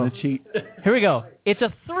 here we Still go. gonna cheat. Here we go. It's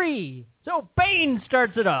a 3. So Bane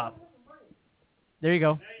starts it off. There you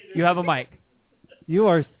go. You have a mic. You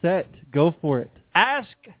are set. Go for it. Ask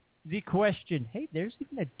the question. Hey, there's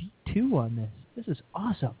even a D2 on this. This is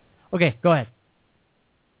awesome. Okay, go ahead.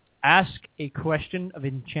 Ask a question of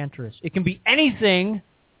Enchantress. It can be anything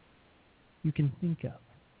you can think of.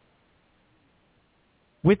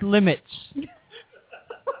 With limits.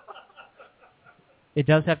 It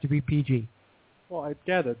does have to be PG. Well, I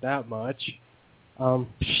gathered that much.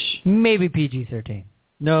 Maybe PG-13.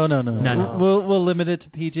 No. No. We'll limit it to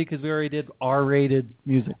PG because we already did R-rated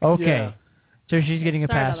music. Okay. Yeah. So she's getting a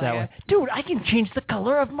Sorry pass about that that, way. Dude, I can change the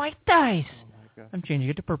color of my dice. I'm changing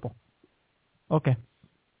it to purple. Okay.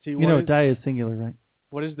 See, You know, what is, die is singular, right?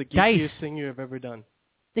 what is the Dice. geekiest thing you have ever done?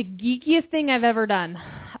 The geekiest thing I've ever done.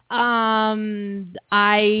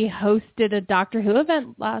 I hosted a Doctor Who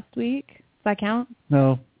event last week. that count?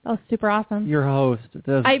 No. That was super awesome. You're a host. It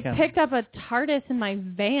doesn't I count. picked up a TARDIS in my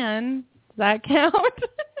van. Does that count?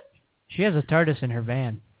 She has a TARDIS in her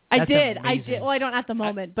van. I That's did. amazing. Well, I don't at the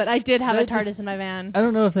moment, but I did have a TARDIS in my van. I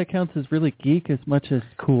don't know if that counts as really geek as much as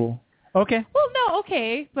cool. Okay. Well, no,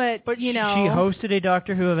 okay, but you know. She hosted a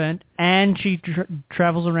Doctor Who event, and she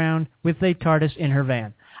travels around with a TARDIS in her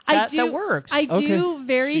van. That works. I do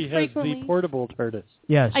very she frequently. has the portable TARDIS.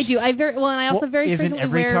 Yes. I do. And I also very isn't frequently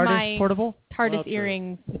every wear TARDIS my portable? TARDIS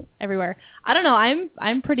earrings everywhere. I don't know.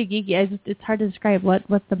 I'm pretty geeky. It's hard to describe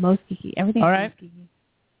what's the most geeky. Everything's All right. most geeky.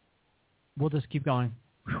 We'll just keep going.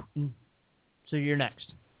 So you're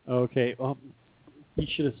next. Okay. Well, you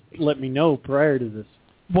should have let me know prior to this.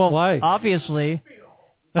 Well, why? Obviously,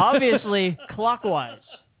 clockwise.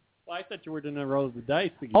 Well, I thought you were going to roll the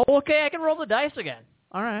dice again. Oh, okay. I can roll the dice again.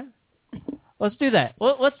 All right. Let's do that.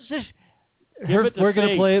 Let's just. We're going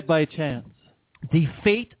to play it by chance. The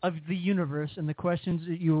fate of the universe and the questions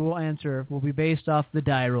that you will answer will be based off the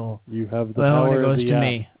die roll. You have the when power it goes of the to app.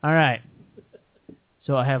 me. All right.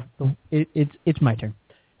 So I have it's my turn.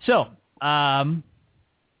 So so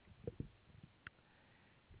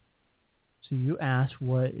you asked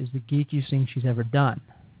what is the geekiest thing she's ever done.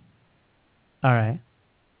 All right.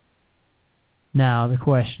 Now the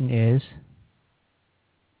question is.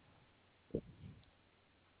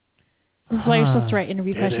 This is why you're supposed to write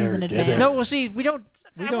interview questions in advance. No, well, see, we don't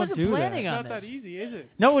do planning that. on It's not that easy, is it?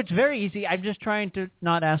 No, it's very easy. I'm just trying to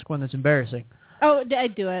not ask one that's embarrassing. Oh, I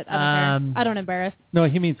do it. I don't care. I don't embarrass. No,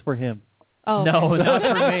 he means for him. Oh, no, okay. not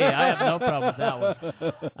for me. I have no problem with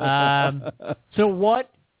that one. So what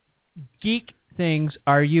geek things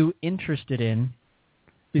are you interested in?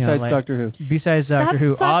 Besides Doctor Who. Besides Doctor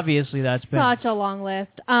Who. Obviously, that's been... Such a long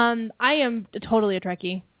list. I am totally a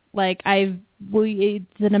Trekkie. Like, it's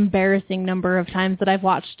an embarrassing number of times that I've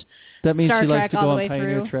watched That means Star she likes Trek to all go the on way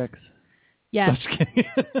Pioneer through. Treks. Yes. Just kidding.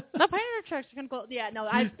 No, Pioneer Treks are kind of cool. Yeah, no,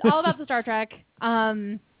 I'm all about the Star Trek.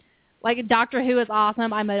 Like, Doctor Who is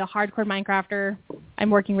awesome. I'm a hardcore Minecrafter. I'm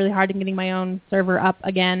working really hard in getting my own server up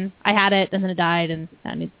again. I had it, and then it died, and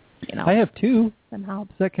that needs, I have 2. some help.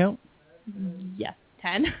 Does that count? Yes,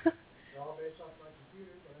 10.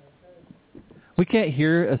 We can't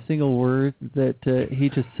hear a single word that he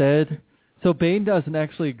just said. So Bane doesn't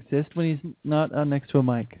actually exist when he's not next to a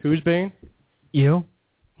mic. Who's Bane? You?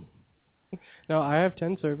 No, I have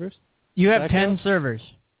 10 servers. You have Does that 10 count? servers.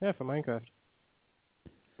 Yeah, for Minecraft.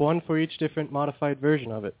 One for each different modified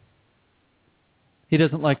version of it. He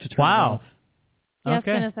doesn't like to turn it off. Yeah, I was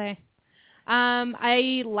going to say.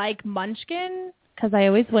 I like Munchkin because I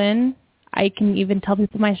always win. I can even tell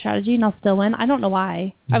people my strategy and I'll still win. I don't know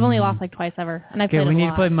why. I've only lost like twice ever. And I've Okay, played we it a need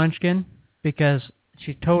lot. to play Munchkin because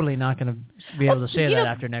she's totally not going to be able to say that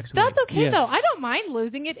after next week. That's okay though. I don't mind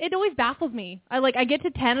losing it. It always baffles me. I get to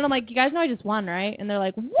 10 and I'm like, you guys know I just won, right? And they're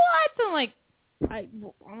like, what? And I'm like, I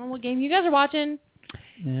don't know what game you guys are watching.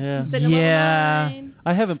 Yeah. Sitting at level 9.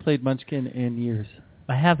 I haven't played Munchkin in years.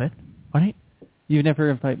 I haven't. What? You never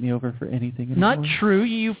invite me over for anything Not anymore. true.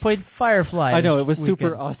 You played Firefly. I know, it was this super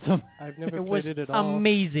weekend. awesome. I've never It played was it at all.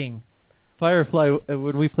 amazing. Firefly,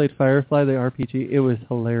 when we played Firefly, the RPG, it was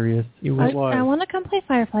hilarious. It was. I want to come play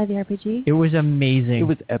Firefly the RPG. It was amazing. It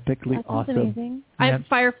was epically That sounds awesome. amazing. I have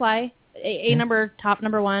Firefly, top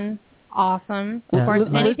number 1, awesome. Yeah. Of course,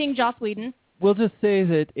 Let- anything Joss Whedon. We'll just say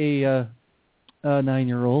that a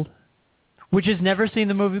 9-year-old, which has never seen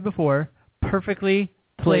the movie before, perfectly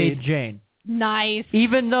played Jane. Nice.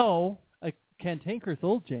 Even though a cantankerous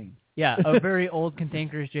old Jane. Yeah, a very old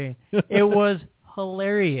cantankerous Jane. It was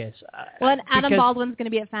hilarious. Well, and Adam because- Baldwin's going to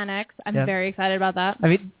be at FanX. I'm Yeah. very excited about that. I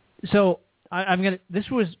mean, so I'm gonna. This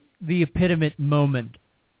was the epitome moment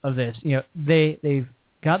of this. They've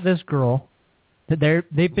got this girl that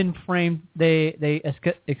they've been framed. They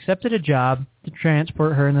accepted a job to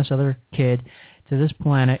transport her and this other kid to this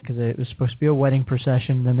planet because it was supposed to be a wedding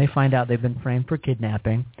procession. Then they find out they've been framed for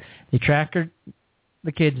kidnapping. They track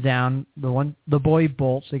the kids down. The boy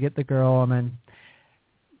bolts. They get the girl, and then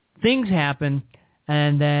things happen.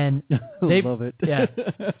 And then they love it. Yeah.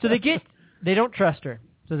 So they don't trust her.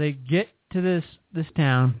 So they get to this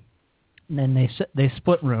town, and then they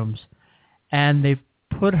split rooms, and they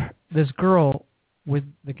put this girl with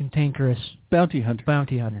the cantankerous bounty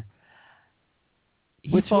hunter.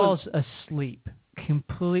 He Which falls asleep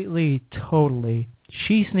completely, totally.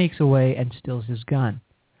 She sneaks away and steals his gun.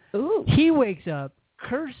 Ooh. He wakes up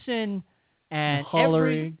cursing and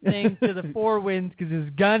hollering everything to the four winds because his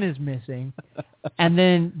gun is missing. And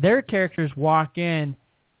then their characters walk in,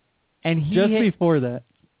 and he before that.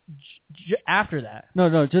 After that.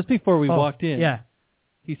 No, just before we walked in. Yeah.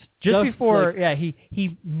 He Just stuffs, before, like,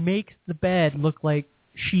 he makes the bed look like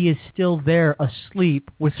she is still there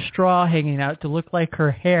asleep with straw hanging out to look like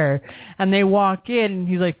her hair. And they walk in, and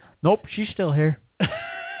he's like, nope, she's still here.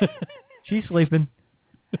 She's sleeping.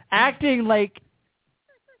 Acting like,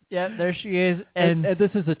 yeah, there she is. And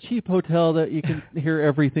this is a cheap hotel that you can hear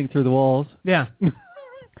everything through the walls. Yeah.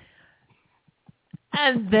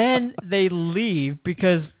 And then they leave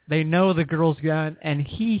because they know the girl's gone, and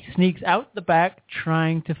he sneaks out the back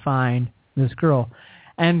trying to find this girl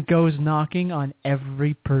and goes knocking on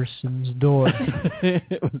every person's door.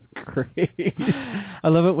 It was great. I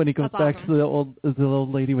love it when he goes back to the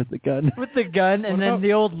old lady with the gun. With the gun, and then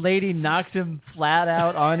the old lady knocks him flat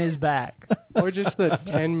out on his back. Or just the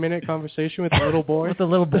 10-minute conversation with the little boy. With the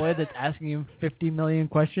little boy that's asking him 50 million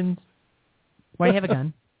questions. Why do you have a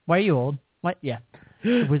gun? Why are you old? What? Yeah.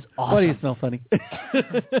 It was awesome. Why do you smell funny?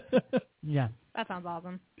 Yeah. That sounds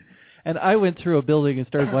awesome. And I went through a building and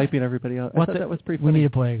started wiping everybody out. I thought that was pretty funny. We need to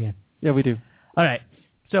play again. Yeah, we do. All right.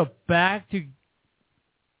 So back to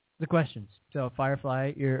the questions. So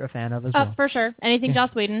Firefly, you're a fan of as well. For sure. Anything Joss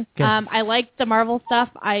Whedon. Okay. I like the Marvel stuff.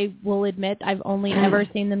 I will admit I've only ever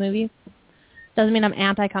seen the movies. Doesn't mean I'm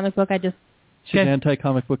anti-comic book. I just... She's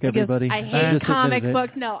anti-comic book, everybody. I hate comic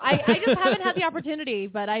books. No, I just haven't had the opportunity,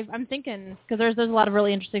 but I'm thinking, because there's a lot of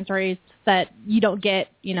really interesting stories that you don't get,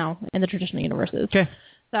 in the traditional universes. Okay.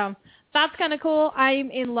 So that's kind of cool.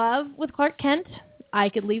 I'm in love with Clark Kent. I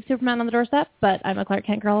could leave Superman on the doorstep, but I'm a Clark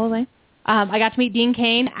Kent girl all the way. I got to meet Dean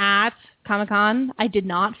Cain at Comic-Con. I did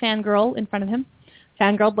not fangirl in front of him.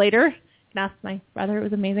 Fangirled later. You can ask my brother. It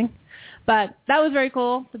was amazing. But that was very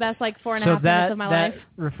cool. The best 4.5 minutes of my life. So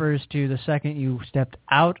that refers to the second you stepped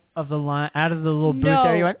out of the line, out of the little booth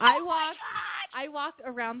there. You went, I walked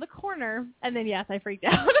around the corner, and then yes, I freaked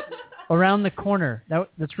out. Around the corner.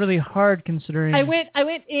 That's really hard considering. I went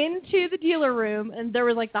into the dealer room, and there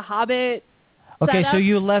was the Hobbit. Okay, setup. so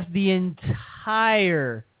you left the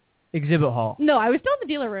entire exhibit hall. No, I was still in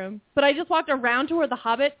the dealer room, but I just walked around to where the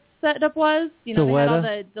Hobbit setup was. They had all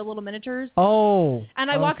the little miniatures. Oh.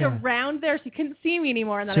 And I walked around there so you couldn't see me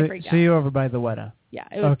anymore, and then I freaked out. So you're over by the Weta. Yeah.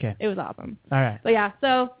 It was awesome. All right. But yeah,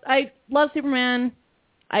 so I love Superman.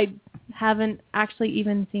 I haven't actually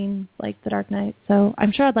even seen The Dark Knight, so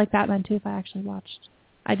I'm sure I'd like Batman too if I actually watched.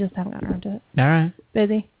 I just haven't gotten around to it. All right.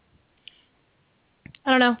 Busy.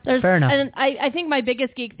 I don't know. Fair enough. And I think my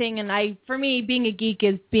biggest geek thing, and for me, being a geek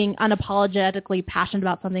is being unapologetically passionate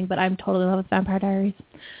about something, but I'm totally in love with Vampire Diaries.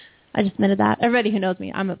 I just admitted that. Everybody who knows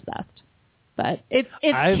me, I'm obsessed. But it's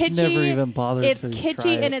I've kitschy. never even bothered it's to kitschy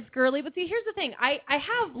try it. and it's girly. But see, here's the thing. I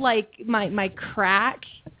have my crack,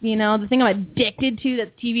 the thing I'm addicted to,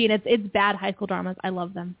 that's TV, and it's bad high school dramas. I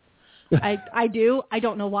love them. I do. I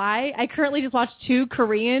don't know why. I currently just watched 2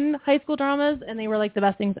 Korean high school dramas, and they were the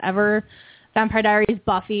best things ever. Vampire Diaries,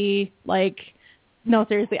 Buffy, no,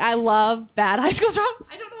 seriously, I love bad high school dramas.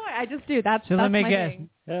 I don't know why. I just do. That's my thing.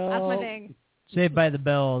 That's my thing. Saved by the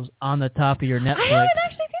Bell's on the top of your Netflix. I haven't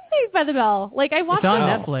actually seen Saved by the Bell. I watched it's on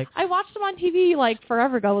them. Netflix. I watched them on TV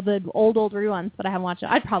forever ago, the old reruns, but I haven't watched it.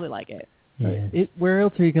 I'd probably like it. Yeah. Where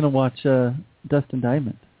else are you going to watch Dust and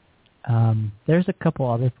Diamond? There's a couple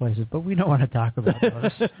other places, but we don't want to talk about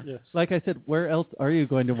those. Yes. Like I said, where else are you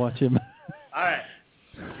going to watch him? All right.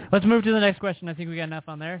 Let's move to the next question. I think we got enough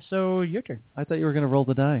on there. So your turn. I thought you were going to roll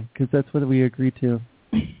the die, because that's what we agreed to.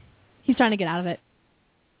 He's trying to get out of it.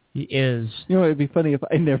 He is. It'd be funny if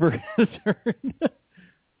I never got a turn.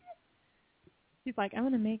 He's like, I'm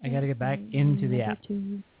going to make I got to get back into the app.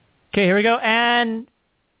 2. Okay, here we go. And...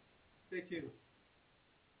 Say 2.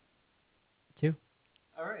 2?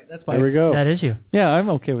 All right, that's fine. There we go. That is you. Yeah, I'm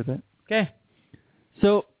okay with that. Okay.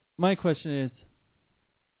 So, my question is,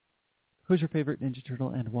 who's your favorite Ninja Turtle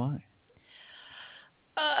and why?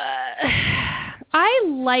 I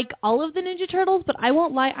like all of the Ninja Turtles, but I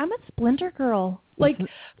won't lie, I'm a Splinter girl.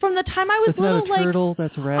 From the time I was that's little, not a turtle,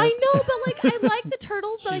 that's a rat. I know, but I like the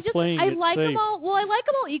turtles, but I like safe. them all. Well, I like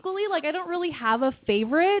them all equally. I don't really have a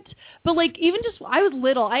favorite, but even just I was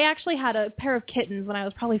little, I actually had a pair of kittens when I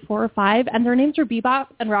was probably 4 or 5, and their names were Bebop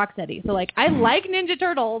and Rocksteady. So I like Ninja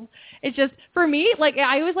Turtles. It's just for me,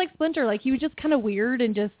 I always liked Splinter. He was just kind of weird,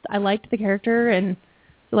 and just I liked the character, and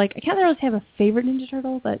so I can't really have a favorite Ninja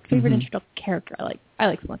Turtle, but favorite Ninja Turtle character I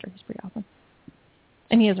like Splinter. He's pretty awesome.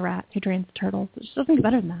 And he is a rat who trains the turtles. It just doesn't get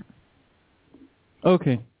better than that.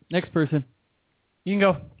 Okay, next person. You can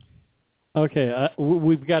go. Okay,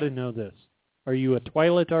 we've got to know this. Are you a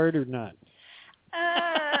Twilight art or not?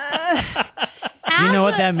 You know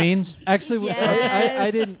what that means? Actually, yes.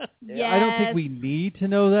 I didn't. Yes. I don't think we need to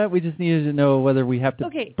know that. We just needed to know whether we have to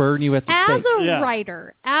burn you at the stake.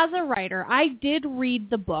 As a writer, I did read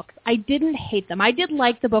the books. I didn't hate them. I did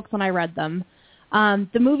like the books when I read them.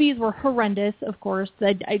 The movies were horrendous, of course.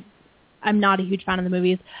 I'm not a huge fan of the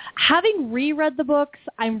movies. Having reread the books,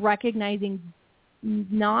 I'm recognizing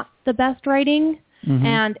not the best writing,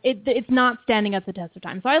 and it's not standing up the test of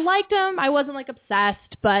time. So I liked them. I wasn't like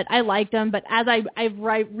obsessed, but I liked them. But as I've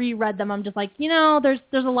reread them, I'm just like, there's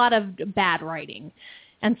a lot of bad writing.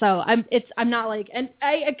 And so I'm not like, and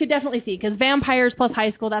I could definitely see, because vampires plus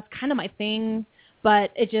high school, that's kind of my thing,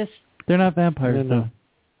 but it just... They're not vampires, though.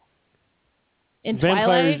 In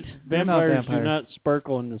Twilight? Vampires do not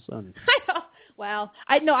sparkle in the sun. I know. Well,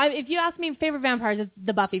 if you ask me favorite vampires, it's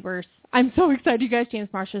the Buffyverse. I'm so excited you guys, James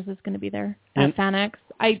Marsters is going to be there at FanX.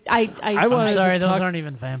 I'm sorry, those aren't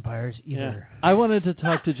even vampires either. Yeah. I wanted to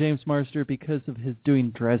talk to James Marster because of his doing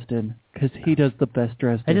Dresden, because he does the best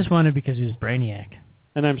Dresden. I just wanted because he was Brainiac.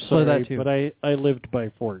 And I'm sorry, but I lived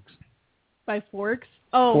by Forks. By Forks?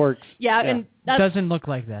 Oh, Forks. Yeah, and that doesn't look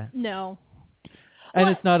like that. No. And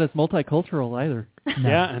it's not as multicultural either. No.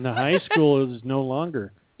 Yeah, and the high school is no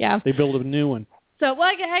longer. Yeah. They built a new one. So, well,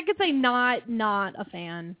 I could say not a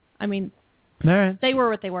fan. I mean, all right. They were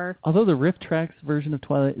what they were. Although the Riff Tracks version of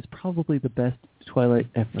Twilight is probably the best Twilight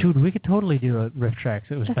ever. Dude, we could totally do a Riff Tracks.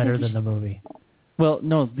 It was better than the movie. Well,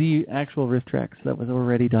 no, the actual Riff Tracks that was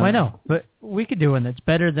already done. Well, I know, but we could do one that's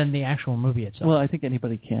better than the actual movie itself. Well, I think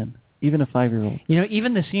anybody can, even a 5-year-old.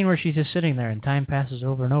 Even the scene where she's just sitting there and time passes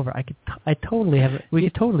over and over. We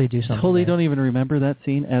could totally do something. Totally don't even remember that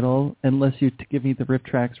scene at all, unless you give me the Riff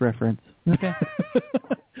Tracks reference. Okay.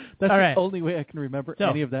 That's all right. The only way I can remember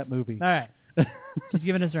any of that movie. All right. She's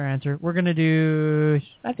giving us our answer. We're going to do...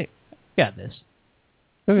 I think we got this.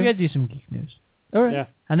 Okay. We got to do some geek news. All right. Yeah.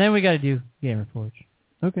 And then we got to do Gamer Forge.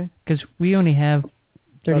 Okay. Because we only have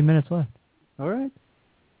 30 minutes left. All right.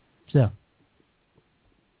 So.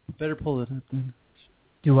 Better pull it up then.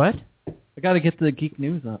 Do what? I got to get the geek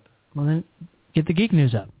news up. Well, then get the geek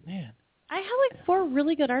news up. Man. I have like 4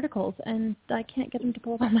 really good articles, and I can't get them to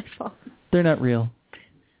pull up on my phone. They're not real.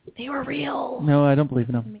 They were real. No, I don't believe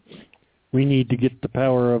in them. We need to get the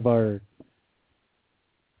power of our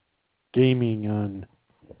gaming on.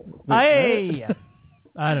 I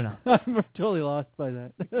don't know. I'm totally lost by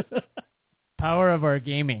that. Power of our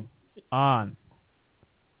gaming on.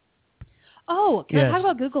 Oh, can I talk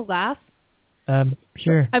about Google Glass?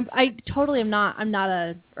 Sure. I totally am not. I'm not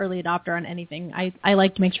a early adopter on anything. I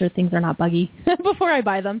like to make sure things are not buggy before I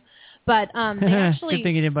buy them. But they actually. Good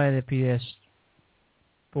thing you didn't buy the PS4.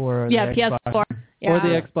 Or yeah, the PS4. Yeah. Or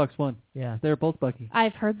the Xbox One. Yeah, they're both buggy.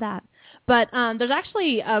 I've heard that. But there's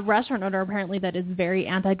actually a restaurant owner apparently that is very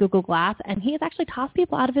anti-Google Glass, and he has actually tossed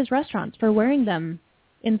people out of his restaurants for wearing them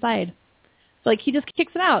inside. So, like, he just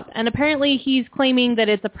kicks them out. And apparently he's claiming that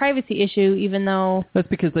it's a privacy issue, even though... That's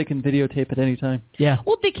because they can videotape at any time. Yeah.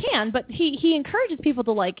 Well, they can, but he encourages people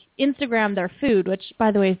to, like, Instagram their food, which,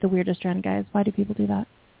 by the way, is the weirdest trend, guys. Why do people do that?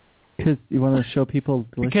 Because you want to show people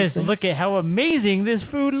delicious Because things? look at how amazing this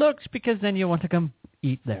food looks, because then you want to come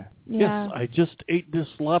eat there. Yeah. Yes, I just ate this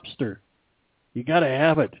lobster. You got to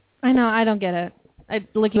have it. I know, I don't get it.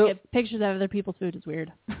 Looking at pictures of other people's food is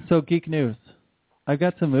weird. So, geek news. I've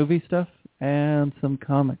got some movie stuff and some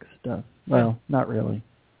comic stuff. Well, not really.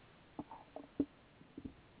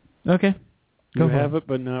 Okay. You have it,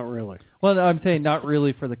 but not really. Well, no, I'm saying not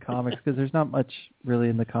really for the comics, because there's not much really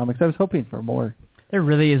in the comics. I was hoping for more. There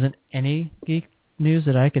really isn't any geek news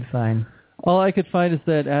that I could find. All I could find is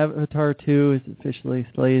that Avatar 2 is officially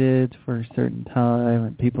slated for a certain time,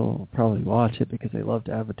 and people will probably watch it because they loved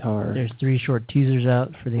Avatar. There's 3 short teasers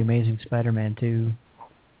out for The Amazing Spider-Man 2.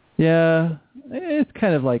 Yeah, it's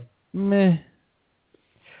kind of like, meh.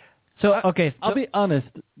 So, okay. I'll be honest.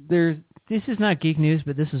 This is not geek news,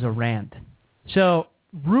 but this is a rant. So,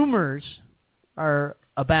 rumors are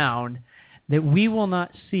abound that we will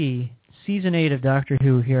not see Season 8 of Doctor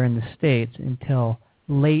Who here in the States until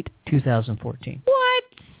late 2014. What?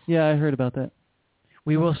 Yeah, I heard about that.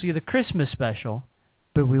 We will see the Christmas special,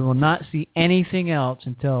 but we will not see anything else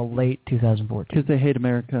until late 2014. Because they hate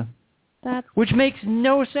America. Which makes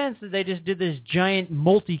no sense that they just did this giant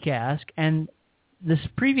multicast, and this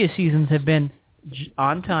previous seasons have been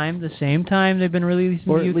on time, the same time they've been released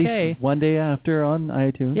in or the UK. At least one day after on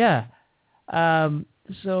iTunes. Yeah.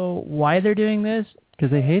 So why they're doing this?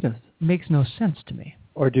 Because they hate us. Makes no sense to me.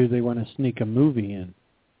 Or do they want to sneak a movie in?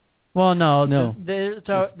 Well, no. There's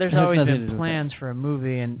always been plans for a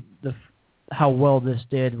movie, and how well this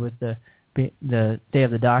did with the Day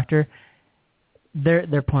of the Doctor.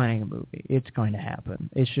 They're planning a movie. It's going to happen.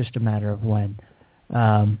 It's just a matter of when.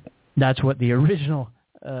 That's what the original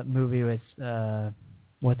movie with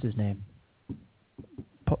what's his name?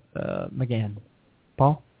 McGann.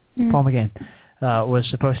 Paul? Mm-hmm. Paul McGann. was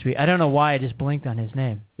supposed to be. I don't know why I just blinked on his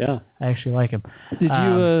name. Yeah. I actually like him. Did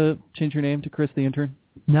you change your name to Chris the Intern?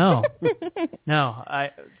 No. No. I'm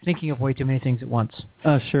thinking of way too many things at once.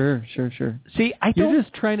 Sure. See, You're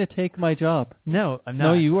just trying to take my job. No, I'm not.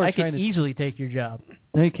 No, you are I trying can easily take your job.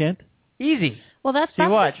 No, you can't. Easy. Well, that's See,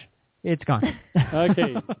 watch. It's gone.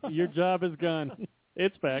 Okay, your job is gone.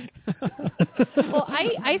 It's back. Well,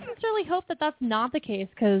 I sincerely hope that that's not the case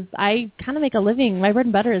because I kind of make a living. My bread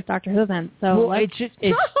and butter is Doctor Who events. So well, it's just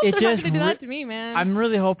they're not just going to do that to me, man. I'm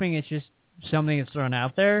really hoping it's just something that's thrown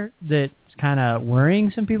out there that's kind of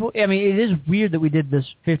worrying some people. I mean, it is weird that we did this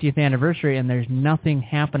 50th anniversary and there's nothing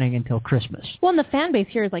happening until Christmas. Well, and the fan base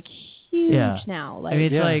here is like huge now. Like, I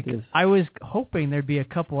mean, it's I was hoping there'd be a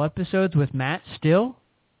couple episodes with Matt still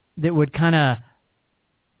that would kind of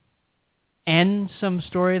end some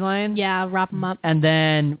storyline. Yeah, wrap them up. And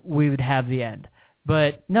then we would have the end.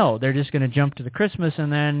 But no, they're just going to jump to the Christmas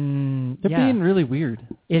and then... They're being really weird.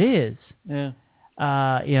 It is. Yeah.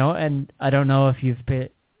 And I don't know if you've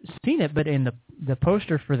seen it, but in the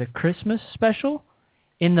poster for the Christmas special,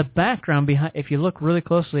 in the background, behind, if you look really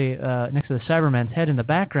closely next to the Cyberman's head in the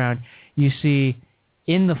background, you see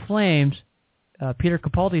in the flames Peter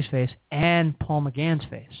Capaldi's face and Paul McGann's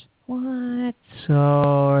face. What? So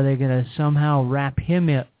are they going to somehow wrap him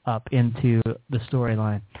up into the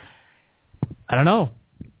storyline? I don't know.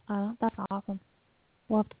 That's awesome.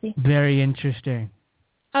 We'll have to see. Very interesting.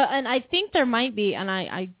 And I think there might be, and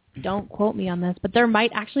I don't quote me on this, but there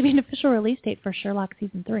might actually be an official release date for Sherlock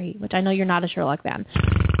Season 3, which I know you're not a Sherlock fan.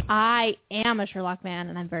 I am a Sherlock fan,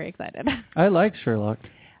 and I'm very excited. I like Sherlock.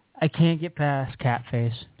 I can't get past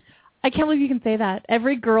Catface. I can't believe you can say that.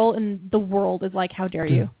 Every girl in the world is like, how dare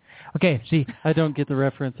you? Okay, see. I don't get the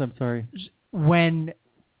reference. I'm sorry. When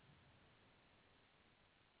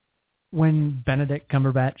Benedict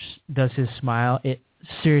Cumberbatch does his smile, it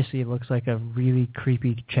seriously looks like a really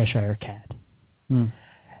creepy Cheshire cat.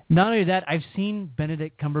 Not only that, I've seen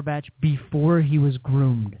Benedict Cumberbatch before he was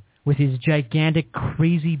groomed with his gigantic,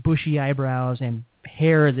 crazy, bushy eyebrows and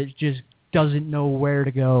hair that just doesn't know where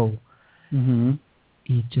to go. Mm-hmm.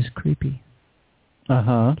 He's just creepy.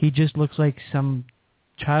 Uh-huh. He just looks like some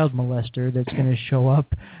child molester that's going to show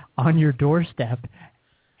up on your doorstep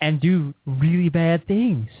and do really bad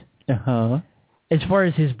things. Uh-huh. As far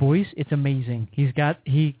as his voice, it's amazing.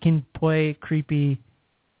 He can play creepy,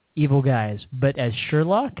 evil guys. But as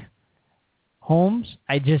Sherlock Holmes,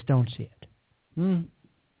 I just don't see it. I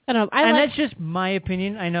don't know. And that's just my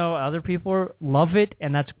opinion. I know other people love it,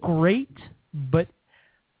 and that's great. But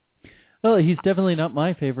well, he's definitely not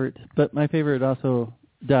my favorite. But my favorite also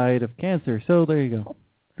died of cancer. So there you go.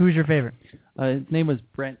 Who's your favorite? His name was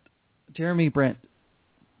Brent. Jeremy Brent.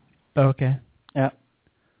 Okay. Yeah.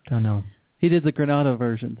 Don't know. He did the Granada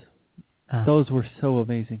versions. Those were so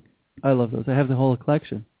amazing. I love those. I have the whole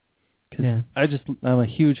collection. I'm a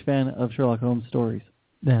huge fan of Sherlock Holmes stories.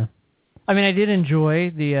 Yeah. I mean, I did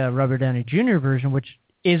enjoy the Robert Downey Jr. version, which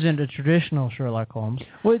isn't a traditional Sherlock Holmes.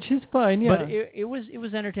 Which is fine, yeah. But it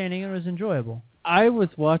was entertaining and it was enjoyable. I was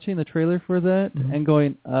watching the trailer for that and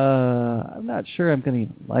going, I'm not sure I'm going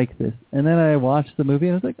to like this. And then I watched the movie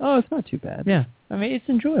and I was like, oh, it's not too bad. Yeah. I mean, it's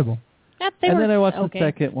enjoyable. And then I watched the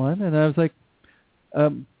second one and I was like, no.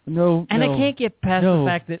 And no, I can't get past no. the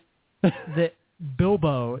fact that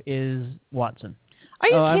Bilbo is Watson. Are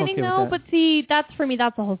you I'm kidding, okay with though? that. But see, that's for me,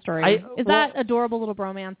 that's the whole story. Is that adorable little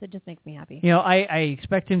bromance? It just makes me happy. You know, I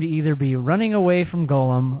expect him to either be running away from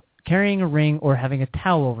Gollum, carrying a ring, or having a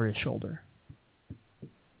towel over his shoulder.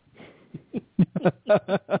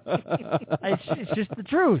 It's just the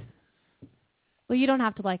truth. Well, you don't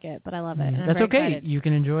have to like it, but I love it. And I'm That's very okay. excited. You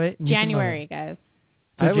can enjoy it. And January, you can love it.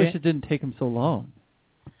 guys. I wish it didn't take him so long.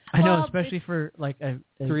 I know, Well, especially for like a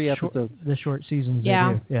 3 episodes. The short seasons.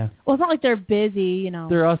 Yeah. They do. Yeah. Well, it's not like they're busy, you know.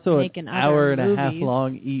 They're also making an hour and other a half movies.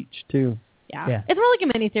 long each, too. Yeah. It's more like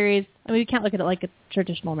a miniseries. I mean, you can't look at it like a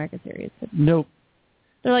traditional American series. Nope.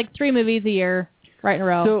 They're like 3 movies a year, right in a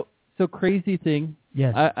row. So crazy thing.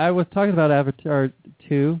 Yes. I was talking about Avatar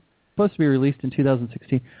 2, supposed to be released in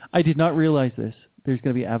 2016. I did not realize this. There's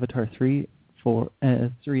going to be Avatar 3, 4,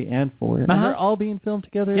 3 and 4. And they're all being filmed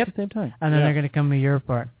together at the same time. And then they're going to come a year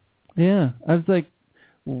apart. Yeah. I was like,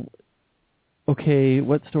 okay,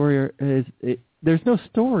 what story is it? There's no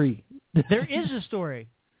story. There is a story.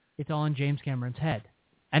 It's all in James Cameron's head.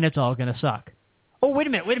 And it's all going to suck. Oh, wait a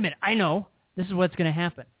minute. I know. This is what's going to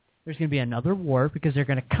happen. There's going to be another war because they're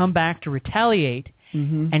going to come back to retaliate,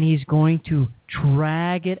 and he's going to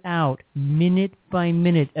drag it out minute by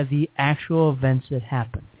minute of the actual events that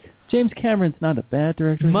happen. James Cameron's not a bad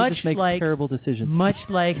director. He Much just makes like terrible decisions. Much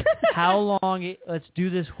like how long? Let's do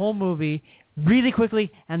this whole movie really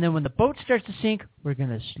quickly, and then when the boat starts to sink, we're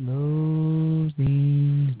gonna slow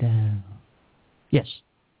things down. Yes,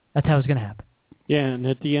 that's how it's gonna happen. Yeah, and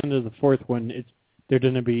at the end of the fourth one, they're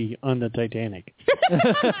going to be on the Titanic.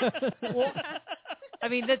 Well, I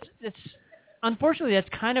mean, that's unfortunately that's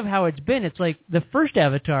kind of how it's been. It's like the first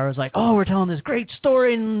Avatar was like, oh, we're telling this great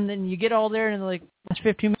story, and then you get all there, and like last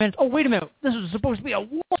 15 minutes, oh, wait a minute, this was supposed to be a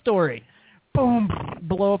war story. Boom,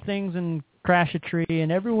 blow up things and crash a tree,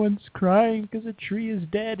 and everyone's crying because a tree is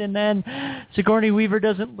dead, and then Sigourney Weaver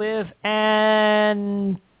doesn't live,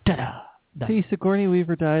 and ta-da. See, Sigourney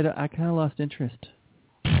Weaver died. I kind of lost interest.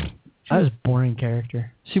 She was a boring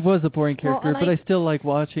character. She was a boring character, Well, but I still like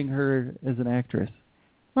watching her as an actress.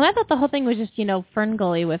 Well, I thought the whole thing was just, Fern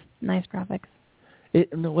Gully with nice graphics.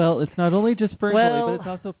 Well, it's not only just Fern Gully, but it's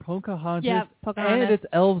also Pocahontas, and it's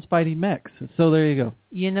elves fighting mechs. So there you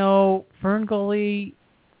go. Fern Gully,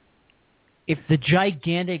 if the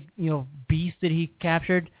gigantic, beast that he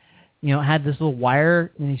captured, had this little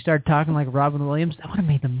wire, and he started talking like Robin Williams, that would have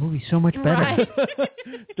made the movie so much better. Right.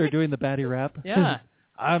 Start doing the Batty rap. Yeah.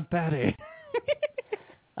 I'm Batty.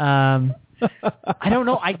 I don't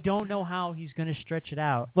know. I don't know how he's going to stretch it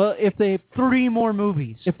out. Well, if they 3 more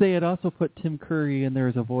movies. If they had also put Tim Curry in there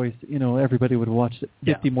as a voice, everybody would have watched it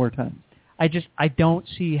 50 more times. I don't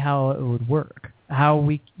see how it would work. How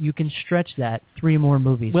you can stretch that 3 more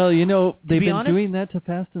movies. Well, they've been doing that to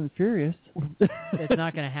Fast and Furious. It's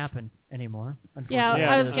not going to happen anymore. Yeah,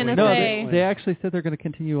 I was going to no, say. They actually said they're going to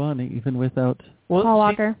continue on even without Paul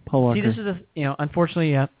Walker. Paul Walker. See, this is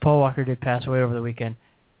unfortunately, Paul Walker did pass away over the weekend.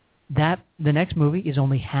 The next movie is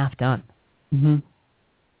only half done. Mm-hmm.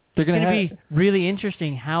 It's going to be really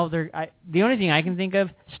interesting how the only thing I can think of,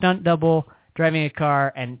 stunt double, driving a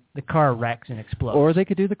car, and the car wrecks and explodes. Or they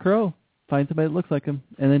could do The Crow. Find somebody that looks like him,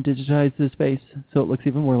 and then digitize his face so it looks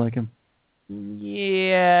even more like him.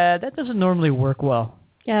 Yeah, that doesn't normally work well.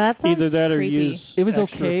 Yeah, that's either that or creepy. use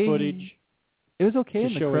extra footage. It was okay to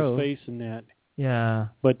in The show Crow. his face and that. Yeah,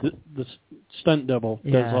 but the stunt double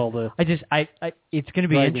does all the. It's going to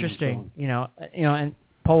be interesting, and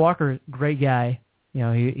Paul Walker, great guy.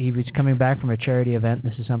 He was coming back from a charity event.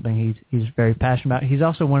 This is something he's very passionate about. He's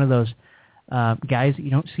also one of those guys that you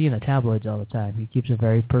don't see in the tabloids all the time. He keeps a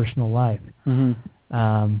very personal life.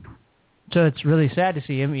 Mm-hmm. So it's really sad to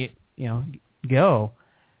see him, go.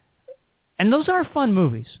 And those are fun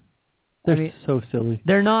movies. They're so silly.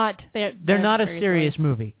 They're not. They're not a serious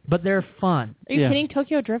movie, but they're fun. Are you kidding?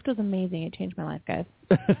 Tokyo Drift was amazing. It changed my life, guys.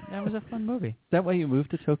 That was a fun movie. Is that why you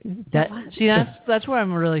moved to Tokyo? That's why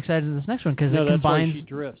I'm really excited for this next one because it combines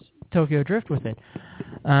Tokyo Drift with it.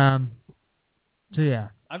 So yeah.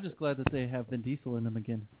 I'm just glad that they have Vin Diesel in them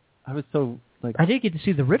again. I was so I did get to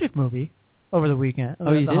see the Riddick movie over the weekend.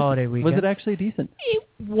 Oh, you the did? holiday weekend. Was it actually decent? It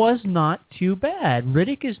was not too bad.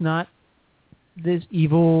 Riddick is not this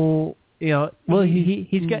evil. Well,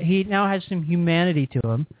 he now has some humanity to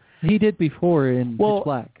him. He did before in Pitch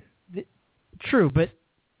Black. True, but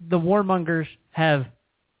the warmongers have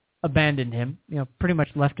abandoned him. Pretty much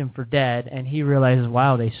left him for dead, and he realizes,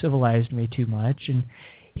 wow, they civilized me too much, and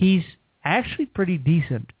he's actually pretty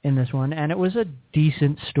decent in this one, and it was a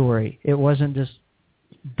decent story. It wasn't just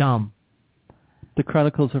dumb. The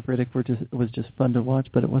Chronicles of Riddick was just fun to watch,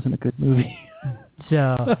 but it wasn't a good movie.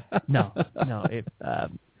 So no.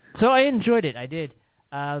 So I enjoyed it. I did.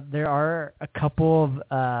 There are a couple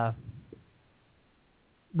of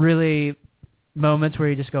really moments where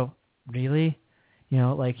you just go, really?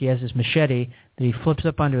 Like he has this machete that he flips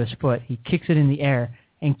up onto his foot. He kicks it in the air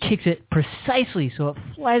and kicks it precisely so it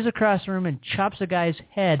flies across the room and chops a guy's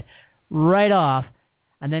head right off.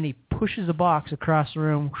 And then he pushes a box across the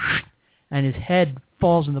room and his head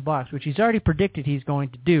falls in the box, which he's already predicted he's going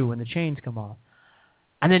to do when the chains come off.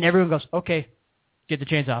 And then everyone goes, okay, get the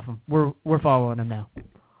chains off him. We're following him now.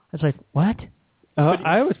 It's like, what?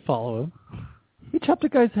 I would follow him. He chopped a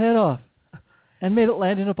guy's head off and made it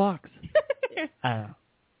land in a box. I don't know.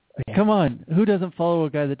 Yeah. Come on. Who doesn't follow a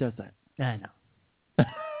guy that does that? I know.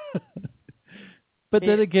 But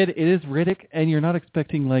then again, it is Riddick, and you're not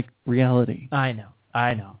expecting, reality. I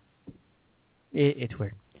know. It's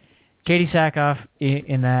weird. Katie Sackhoff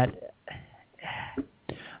in that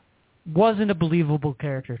wasn't a believable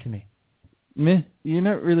character to me. Meh. You're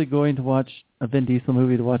not really going to watch a Vin Diesel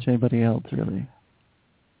movie to watch anybody else, really.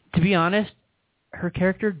 To be honest, her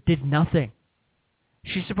character did nothing.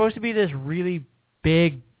 She's supposed to be this really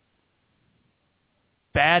big,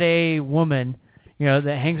 bad A woman, that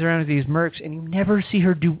hangs around with these mercs, and you never see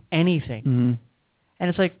her do anything. Mm-hmm. And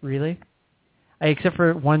it's like, really? Except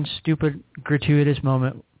for one stupid, gratuitous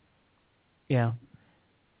moment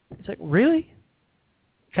It's like, really?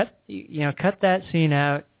 Cut that scene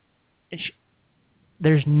out.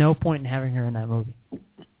 There's no point in having her in that movie.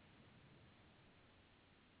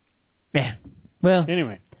 Yeah. Well,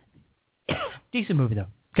 anyway. Decent movie, though.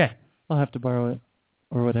 Okay. I'll have to borrow it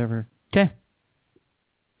or whatever. Okay.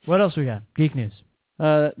 What else we got? Geek news.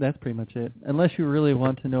 That's pretty much it. Unless you really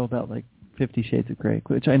want to know about, like, 50 Shades of Grey,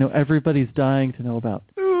 which I know everybody's dying to know about.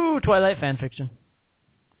 Ooh, Twilight fan fiction.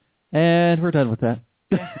 And we're done with that.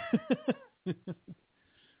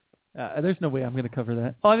 There's no way I'm going to cover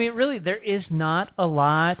that. Oh, I mean, really, there is not a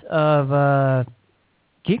lot of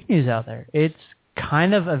geek news out there. It's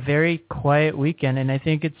kind of a very quiet weekend, and I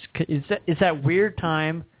think it's that weird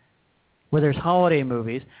time where there's holiday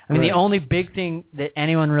movies. I mean, the only big thing that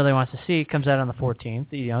anyone really wants to see comes out on the 14th.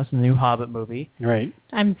 It's the new Hobbit movie. Right.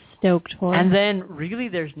 I'm stoked for it. And then, really,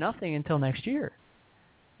 there's nothing until next year.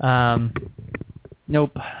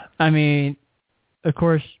 Nope. I mean, of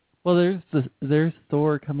course... Well, there's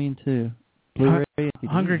Thor coming to Blu-ray.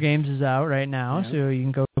 Hunger Games is out right now, so you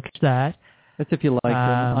can go catch that. That's if you like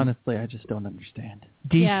them. Honestly, I just don't understand.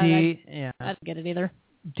 DC, I don't get it either.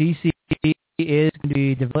 DC is going to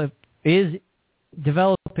be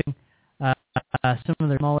developing some of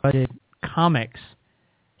their smaller budget comics,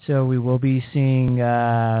 so we will be seeing.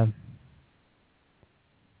 So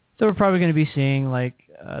we're probably going to be seeing like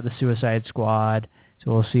the Suicide Squad.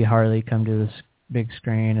 So we'll see Harley come to this big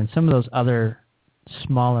screen and some of those other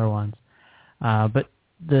smaller ones. But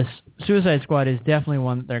this Suicide Squad is definitely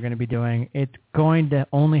one that they're going to be doing. It's going to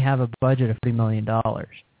only have a budget of $3 million.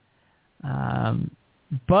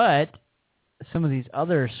 But some of these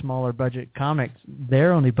other smaller budget comics,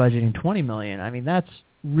 they're only budgeting $20 million. I mean, that's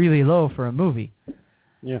really low for a movie.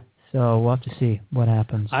 Yeah. So we'll have to see what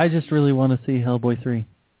happens. I just really want to see Hellboy 3.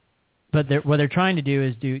 But what they're trying to do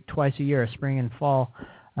is do twice a year, a spring and fall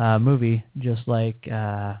movie, just like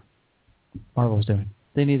Marvel's doing.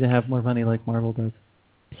 They need to have more money like Marvel does.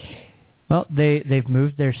 Well, they've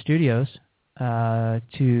moved their studios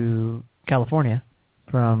to California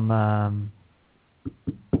from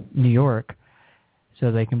New York,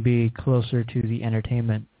 so they can be closer to the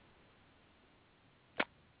entertainment.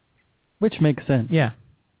 Which makes sense. Yeah.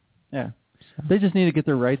 Yeah. They just need to get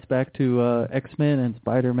their rights back to X-Men and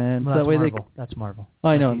Spider-Man. Well, so that way Marvel. That's Marvel.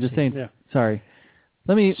 I know. That's I'm just DC. saying. Yeah. Sorry.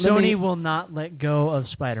 Sony will not let go of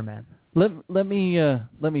Spider-Man. Let me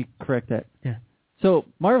correct that. Yeah. So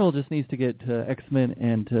Marvel just needs to get X-Men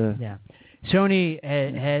and yeah. Sony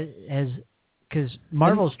has because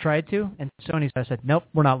Marvel's tried to, and Sony's said, nope,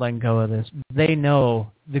 we're not letting go of this. They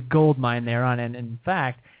know the gold mine they're on, and in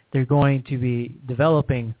fact, they're going to be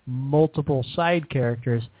developing multiple side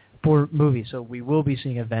characters for movies. So we will be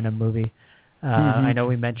seeing a Venom movie. I know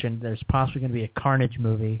we mentioned there's possibly going to be a Carnage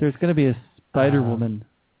movie. There's going to be a Spider-Woman.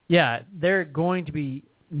 Yeah, they're going to be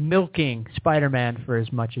milking Spider-Man for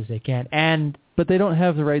as much as they can. But they don't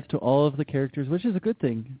have the rights to all of the characters, which is a good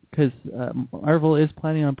thing, because Marvel is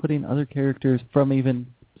planning on putting other characters from even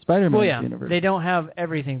Spider-Man's universe. They don't have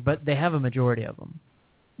everything, but they have a majority of them.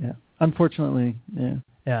 Yeah, unfortunately, yeah.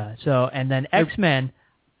 Yeah, so, and then X-Men,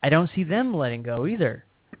 I don't see them letting go either,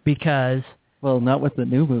 because... Well, not with the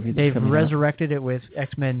new movie. They've resurrected it with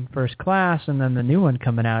X-Men First Class, and then the new one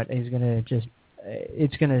coming out is going to just...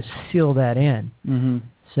 It's going to seal that in. Mm-hmm.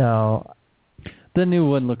 So... The new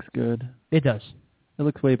one looks good. It does. It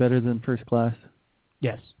looks way better than First Class.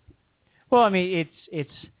 Yes. Well, I mean,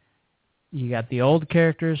 it's you got the old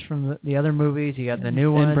characters from the other movies. You got the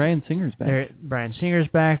new one. And Bryan Singer's back. Bryan Singer's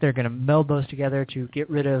back. They're going to meld those together to get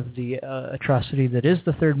rid of the atrocity that is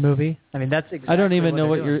the third movie. I mean, that's exactly. I don't even know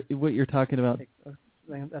what you're talking about.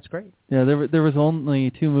 That's great. Yeah, there was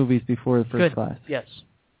only 2 movies before the First Class. Yes.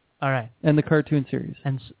 All right. And the cartoon series.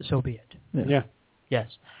 And so be it. Yeah. Yes.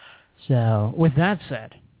 So, with that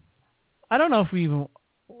said, I don't know if we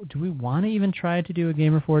want to even try to do a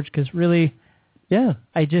Gamer Forge, because really, yeah,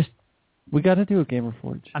 we got to do a Gamer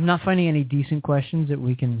Forge. I'm not finding any decent questions that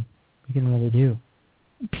we can really do.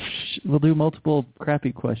 We'll do multiple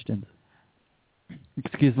crappy questions.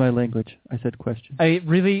 Excuse my language. I said questions.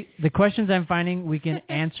 The questions I'm finding, we can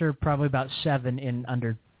answer probably about 7 in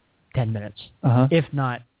under 10 minutes, if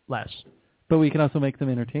not less. But we can also make them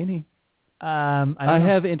entertaining. I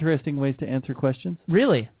have interesting ways to answer questions.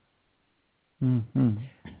 Really? Mm-hmm.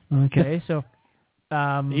 Okay, so...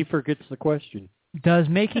 he forgets the question. Does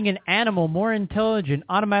making an animal more intelligent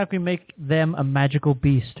automatically make them a magical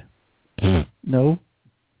beast? No.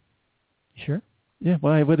 Sure? Yeah,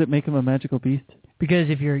 why would it make them a magical beast? Because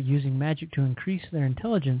if you're using magic to increase their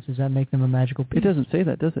intelligence, does that make them a magical beast? It doesn't say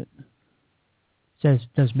that, does it? It says,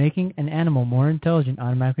 does making an animal more intelligent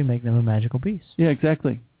automatically make them a magical beast? Yeah,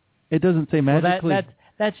 exactly. It doesn't say magically. Well,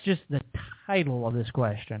 that's just the title of this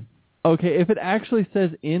question. Okay, if it actually says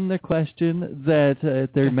in the question that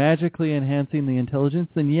they're magically enhancing the intelligence,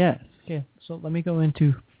 then yes. Okay, so let me go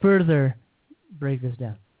into further break this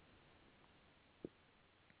down.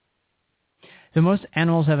 So most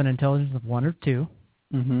animals have an intelligence of 1 or 2.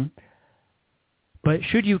 Mm-hmm. But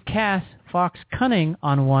should you cast Fox Cunning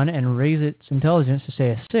on one and raise its intelligence to,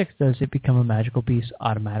 say, a 6, does it become a magical beast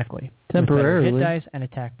automatically? Temporarily. With better hit dice and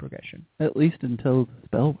attack progression. At least until the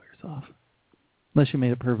spell wears off. Unless you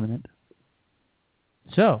made it permanent.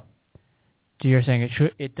 So you're saying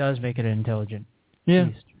it does make it an intelligent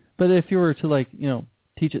beast. But if you were to,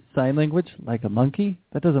 teach it sign language like a monkey,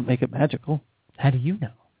 that doesn't make it magical. How do you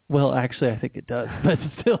know? Well, actually, I think it does, but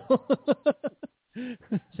still.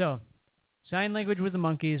 So, sign language with a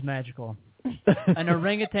monkey is magical. An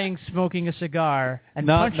orangutan smoking a cigar and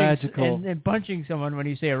not punching magical. And punching someone when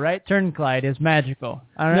you say a right turn, Clyde, is magical.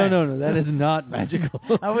 All right. No, that is not magical.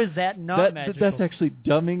 How is that not magical? That's actually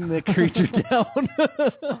dumbing the creature down.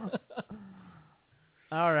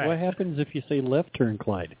 All right. What happens if you say left turn,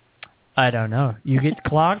 Clyde? I don't know. You get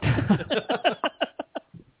clocked?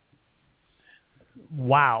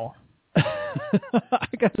 Wow. I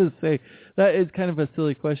got to say, that is kind of a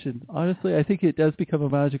silly question. Honestly, I think it does become a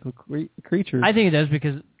magical creature. I think it does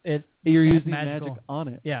because you're using magical. magic on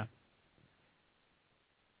it. Yeah.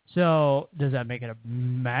 So, does that make it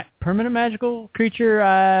a permanent magical creature?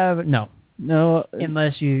 No. No.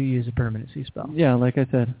 Unless you use a permanency spell. Yeah, like I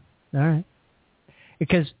said. All right.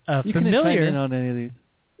 Because you familiar... can chime in on any of these.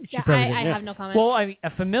 Yeah, I have no comment. Well, I mean, a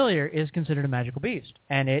familiar is considered a magical beast,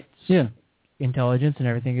 and its intelligence and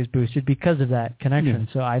everything is boosted because of that connection.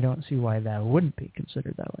 So I don't see why that wouldn't be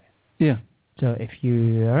considered that way. Yeah. So if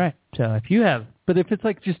you have... But if it's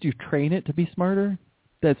like just you train it to be smarter,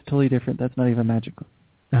 that's totally different. That's not even magical.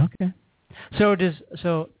 Okay. So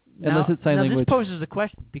unless it's sign language. This poses the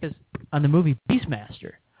question, because on the movie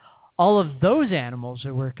Beastmaster, all of those animals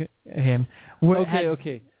that were him were...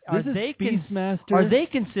 Okay. Are they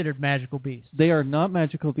considered magical beasts? They are not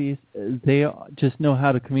magical beasts. They just know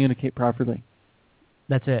how to communicate properly.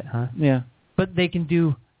 That's it, huh? Yeah. But they can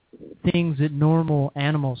do things that normal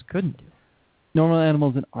animals couldn't do. Normal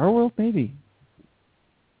animals in our world, maybe.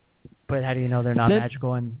 But how do you know they're not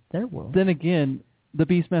magical in their world? Then again, the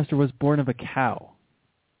Beastmaster was born of a cow.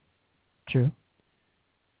 True.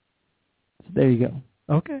 So there you go.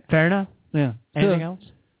 Okay. Fair enough. Yeah. Anything else?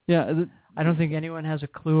 Yeah. I don't think anyone has a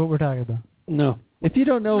clue what we're talking about. No. If you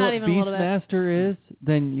don't know Not what even a little bit. Beastmaster is,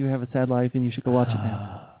 then you have a sad life and you should go watch it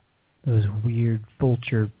now. Those weird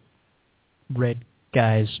vulture red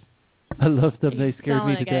guys. I love them. They scared Selling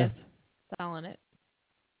me to it, guys. death. Selling it.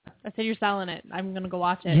 I said you're selling it. I'm going to go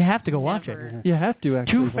watch it. You have to go watch Never. it. You have to,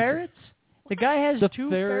 actually. 2 ferrets? The guy has The 2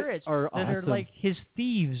 ferrets are that are awesome. like his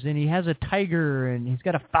thieves, and he has a tiger, and he's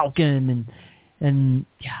got a falcon, and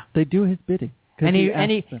yeah. They do his bidding. And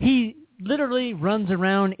he literally runs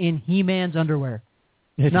around in He-Man's underwear.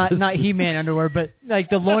 Not He-Man underwear, but like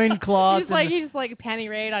the loincloth. He's like Penny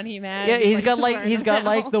Raid on He-Man. Yeah, he's got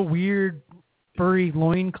like the weird furry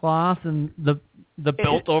loincloth and the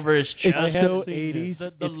belt over his chest. It's so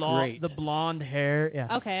 80s. The blonde hair.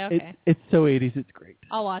 Yeah. Okay. It's so 80s. It's great.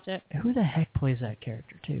 I'll watch it. Who the heck plays that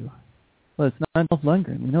character too? Well, it's not Dolph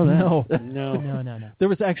Lundgren. We know that. No. There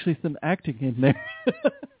was actually some acting in there.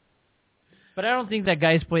 But I don't think that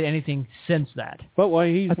guy's played anything since that. But while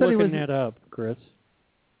he's I thought he looking was- that up, Chris,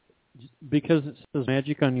 because it says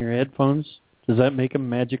magic on your headphones, does that make them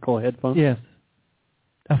magical headphones? Yes.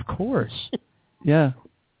 Of course. Yeah.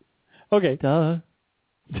 Okay. Duh.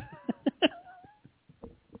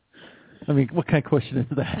 I mean, what kind of question is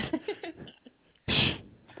that?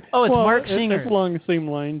 Oh, it's Well, Mark Singer. It's along the same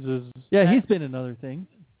lines as... Yeah, he's been in other things.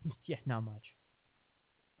 Yeah, not much.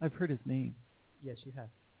 I've heard his name. Yes, you have.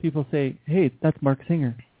 People say, hey, that's Mark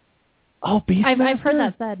Singer. Oh, Beastmaster? I've heard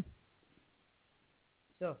that said.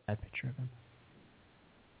 So that picture of him.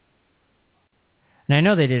 And I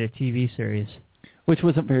know they did a TV series. Which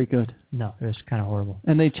wasn't very good. No, it was kind of horrible.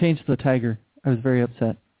 And they changed the tiger. I was very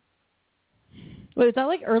upset. Wait, is that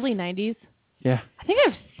like early 90s? Yeah. I think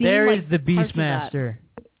I've seen There is the parts of that. Beastmaster.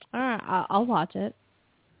 All right, I'll watch it.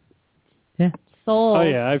 Yeah. Sold. Oh,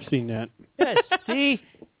 yeah, I've seen that. Yes. See?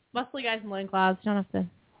 Muscly guys in loincloths. You don't have to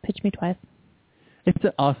pitch me twice. It's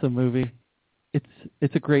an awesome movie.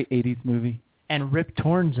 It's a great 80s movie. And Rip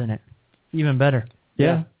Torn's in it. Even better.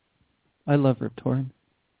 Yeah. I love Rip Torn.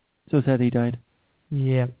 So sad he died.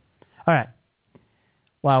 Yeah. All right.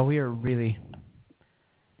 Wow, we are really...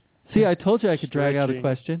 See, I told you I could drag out a Stretching.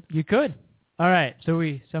 question. You could. All right. So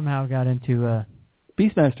we somehow got into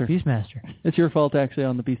Beastmaster. Beastmaster. It's your fault, actually,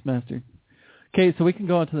 on the Beastmaster. Okay, so we can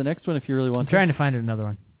go on to the next one if you really want I'm trying to find another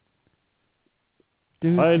one.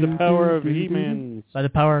 By the power of He-Man. By the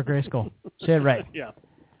power of Grayskull. Say it right. Yeah.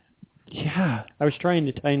 Yeah. I was trying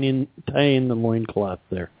to tie in the loincloth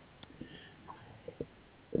there.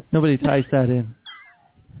 Nobody ties that in.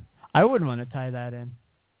 I wouldn't want to tie that in.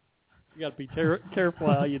 You got to be careful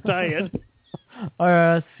how you tie it. All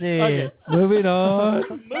right, let's see. Okay. Moving on.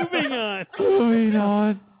 Moving on. Moving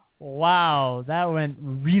on. Wow, that went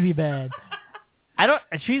really bad.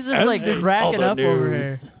 She's just like Hey, cracking up news. over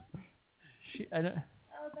here.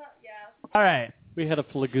 All right. We had a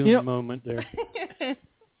Flagoon moment there.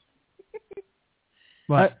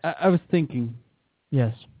 What? I was thinking.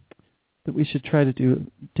 Yes. That we should try to do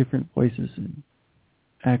different voices and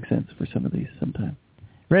accents for some of these sometime.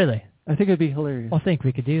 Really? I think it'd be hilarious. I think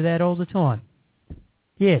we could do that all the time.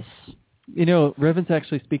 Yes. You know, Revan's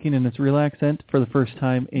actually speaking in his real accent for the first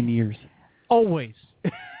time in years. Always.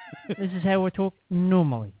 This is how we talk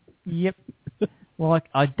normally. Yep. Well,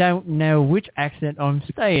 I don't know which accent I'm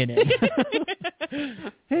staying in.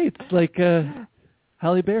 Hey, it's like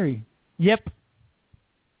Halle Berry. Yep.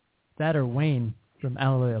 That or Wayne from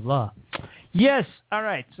Alleluia Law. Yes. All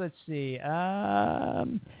right. So let's see.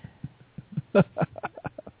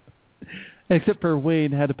 Except for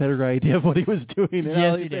Wayne had a better idea of what he was doing. And Yes,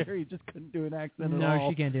 Halle he did. Berry just couldn't do an accent at No, all.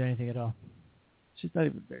 she can't do anything at all. She's not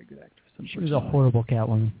even a very good actress. She was a horrible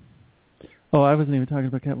Catwoman. Oh, I wasn't even talking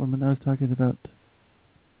about Catwoman. I was talking about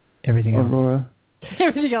Everything else. Aurora.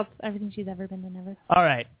 Everything else. Everything she's ever been in ever. All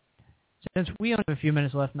right. Since we only have a few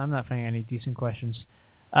minutes left, and I'm not finding any decent questions,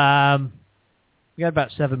 we got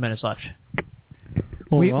about 7 minutes left.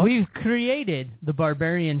 We've created the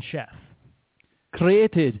Barbarian Chef.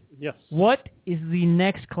 Created. Yes. What is the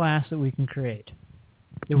next class that we can create?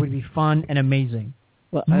 It would be fun and amazing.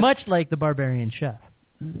 Well, much like the Barbarian Chef.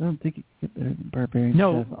 I don't think you can get better than Barbarian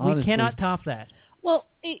No, Chef, we honestly. cannot top that. Well,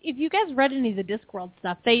 if you guys read any of the Discworld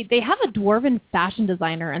stuff, they have a dwarven fashion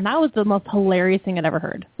designer, and that was the most hilarious thing I'd ever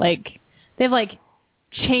heard. Like, they have, like,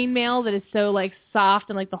 chainmail that is so, like, soft,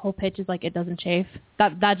 and, like, the whole pitch is, like, it doesn't chafe.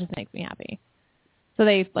 That just makes me happy. So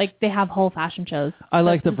they have whole fashion shows. I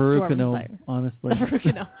like the That's just Veruca dwarven gnome, design. honestly. The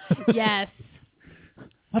Veruca gnome. Yes.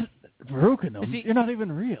 What? Veruca gnome? See- You're not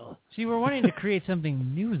even real. See, we're wanting to create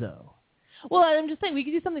something new, though. Well, I'm just saying we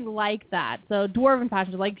could do something like that. So dwarven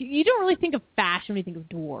fashion, like you don't really think of fashion when you think of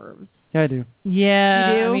dwarves. Yeah, I do.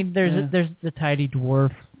 Yeah, You do? I mean, there's the tidy dwarf.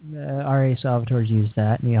 R.A. Salvatore's used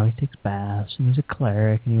that, and he always takes baths, and he's a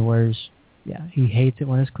cleric, and he hates it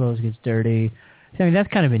when his clothes gets dirty. I mean,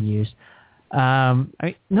 that's kind of been used. I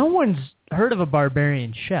mean, no one's heard of a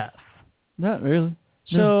barbarian chef. Not really.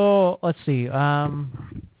 So let's see.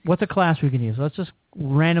 What's a class we can use? Let's just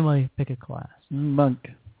randomly pick a class. Monk.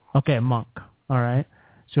 Okay, a monk. All right.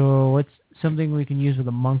 So what's something we can use with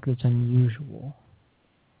a monk that's unusual?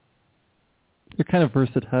 You're kind of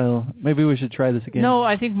versatile. Maybe we should try this again. No,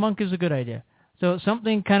 I think monk is a good idea. So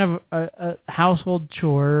something kind of a household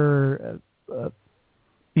chore, because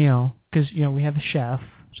we have a chef.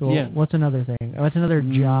 So Yeah. what's another thing? What's another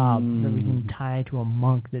job that we can tie to a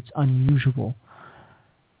monk that's unusual?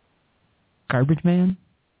 Garbage man?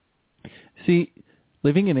 See,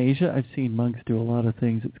 living in Asia, I've seen monks do a lot of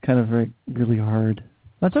things. It's kind of really hard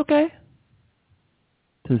That's okay.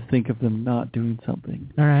 to think of them not doing something.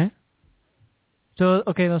 All right. So,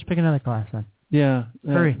 okay, let's pick another class then. Yeah.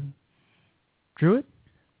 Hurry. Druid?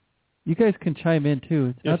 You guys can chime in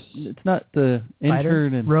too. It's not the Fighter?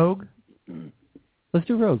 intern and Rogue? Let's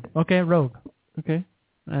do rogue. Okay, rogue. Okay.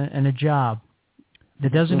 And a job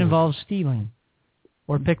that doesn't involve stealing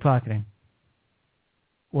or pickpocketing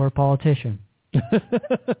or a politician.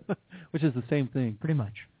 Which is the same thing. Pretty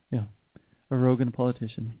much. Yeah. A rogue and a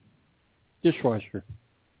politician. Dishwasher.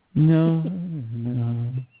 No.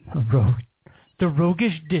 A rogue. The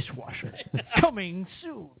roguish dishwasher. Coming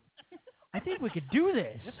soon. I think we could do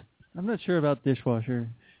this. I'm not sure about dishwasher.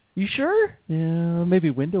 You sure? Yeah, maybe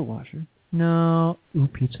window washer. No. Ooh,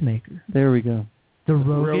 pizza maker. There we go. The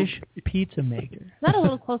roguish pizza maker. Not a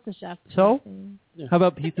little close to chef. So? How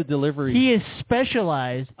about pizza delivery? He is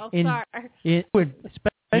specialized in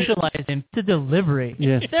pizza delivery.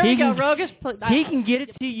 Yes. There we He go. can- Roguish. He can get it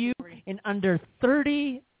to you in under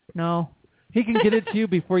 30. No. He can get it to you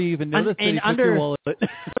before you even notice that he took under your wallet.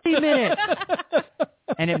 30 minutes.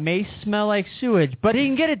 And it may smell like sewage, but he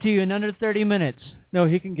can get it to you in under 30 minutes. No,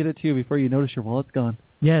 he can get it to you before you notice your wallet's gone.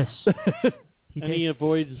 Yes. He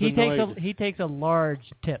avoids he the noise. takes a large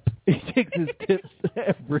tip. He takes his tips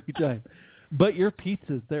every time. But your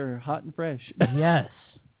pizzas, they're hot and fresh. Yes.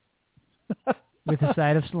 With a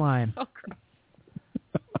side of slime. Oh, crap.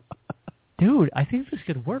 Dude, I think this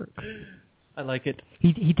could work. I like it.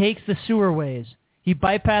 He takes the sewer ways. He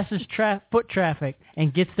bypasses foot traffic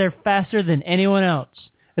and gets there faster than anyone else.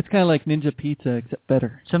 It's kind of like Ninja Pizza, except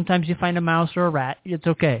better. Sometimes you find a mouse or a rat. It's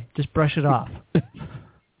okay. Just brush it off.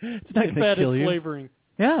 It's not bad at flavoring.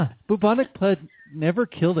 Yeah. Bubonic plague never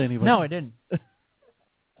killed anybody. No, it didn't.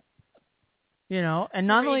 And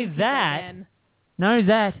not only that,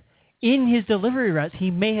 in his delivery routes, he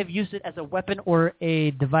may have used it as a weapon or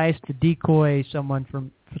a device to decoy someone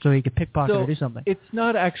so he could pickpocket or do something. It's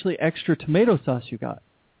not actually extra tomato sauce you got.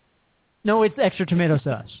 No, it's extra tomato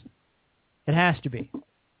sauce. It has to be.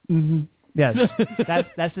 Mm-hmm. Yes,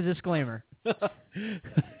 that's the disclaimer.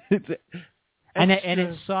 And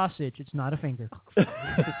it's sausage. It's not a finger.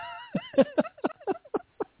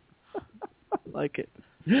 Like it.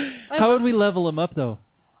 How would we level him up, though?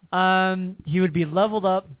 He would be leveled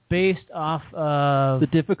up based off of the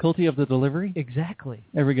difficulty of the delivery. Exactly.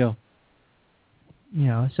 There we go.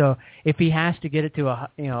 So if he has to get it to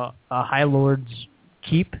a High Lord's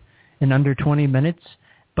keep in under 20 minutes,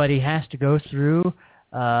 but he has to go through,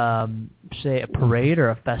 say, a parade or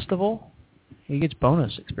a festival, he gets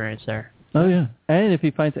bonus experience there. Oh, yeah. And if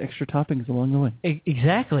he finds extra toppings along the way.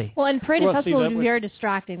 Exactly. Well, and parade and festival would be very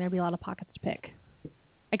distracting. There'd be a lot of pockets to pick.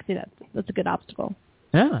 I can see that. That's a good obstacle.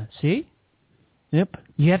 Yeah, see? Yep.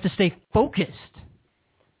 You have to stay focused.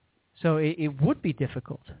 So it would be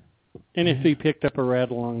difficult. And if he picked up a rat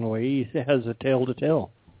along the way, he has a tale to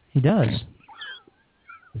tell. He does.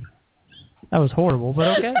 That was horrible,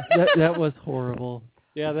 but okay. that was horrible.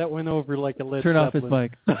 Yeah, that went over like a lead Turn off his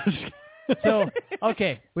mic. So,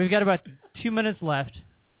 okay, we've got about 2 minutes left.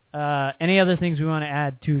 Any other things we want to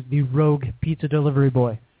add to the rogue pizza delivery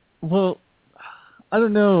boy? Well, I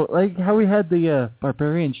don't know. Like how we had the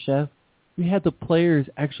barbarian chef, we had the players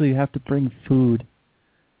actually have to bring food.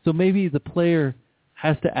 So maybe the player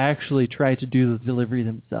has to actually try to do the delivery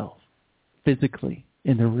themselves, physically,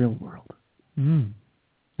 in the real world.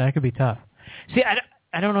 That could be tough. See,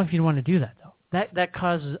 I don't know if you'd want to do that, though. That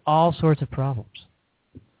causes all sorts of problems.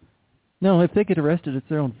 No, if they get arrested, it's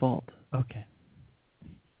their own fault. Okay.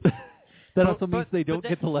 That also means they don't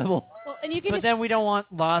get the level. Well, and you can but then we don't want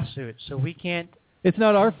lawsuits, so we can't... It's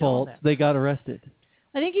not our fault they got arrested.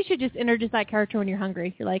 I think you should just introduce that character when you're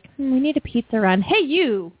hungry. You're like, we need a pizza run. Hey,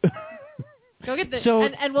 you! Go get this,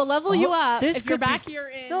 and we'll level you up. If you're back here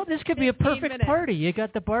in No, this could be a perfect minutes. party. You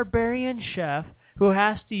got the barbarian chef who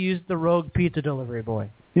has to use the rogue pizza delivery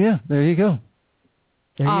boy. Yeah, there you go.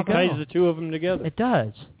 There you go. Ties the two of them together. It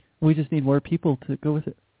does. We just need more people to go with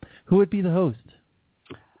it. Who would be the host?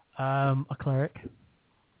 A cleric.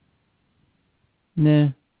 Nah.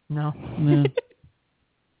 No. Nah.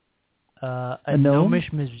 A gnomish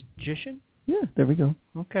magician? Yeah, there we go.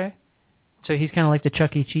 Okay. So he's kind of like the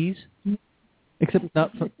Chuck E. Cheese? Except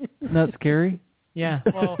not scary? Yeah.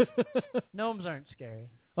 Well, gnomes aren't scary.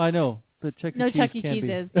 I know, but Chuck E. Cheese Chuck E. can Cheese be.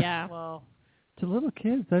 is, yeah. Well, to little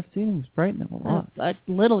kids, I've seen them frighten them a lot.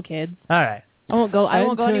 Little kids. All right. I won't go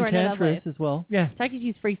anywhere near that Enchantress place. as well. Yeah. Chuck E.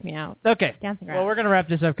 Cheese freaks me out. Okay. Dancing around. Well, we're going to wrap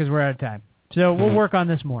this up because we're out of time. So we'll work on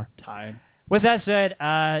this more. With that said,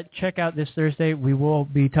 check out this Thursday. We will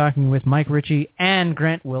be talking with Mike Ritchie and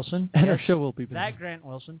Grant Wilson. And our show will be busy. That Grant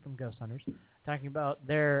Wilson from Ghost Hunters, talking about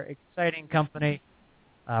their exciting company,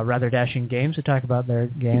 Rather Dashing Games, to talk about their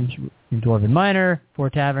games in Dwarven Miner, Four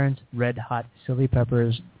Taverns, Red Hot Chili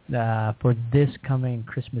Peppers, for this coming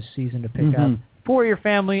Christmas season to pick up for your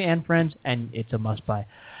family and friends, and it's a must-buy.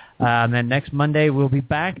 And next Monday, we'll be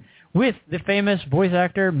back with the famous voice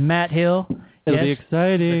actor Matt Hill. It'll be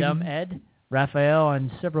exciting. The Dumb Ed, Raphael,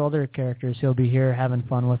 and several other characters. He'll be here having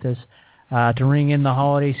fun with us to ring in the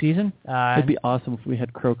holiday season. It'd be awesome if we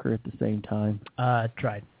had Croker at the same time.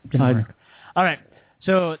 Tried. Didn't work. All right.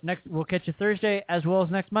 So we'll catch you Thursday as well as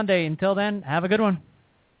next Monday. Until then, have a good one.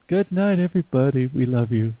 Good night, everybody. We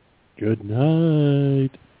love you. Good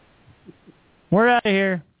night. We're out of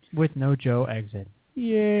here with no Joe exit.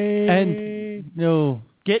 Yay. And no.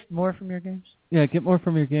 Get more from your games? Yeah, get more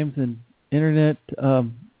from your games and internet.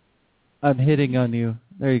 I'm hitting on you.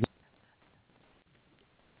 There you go.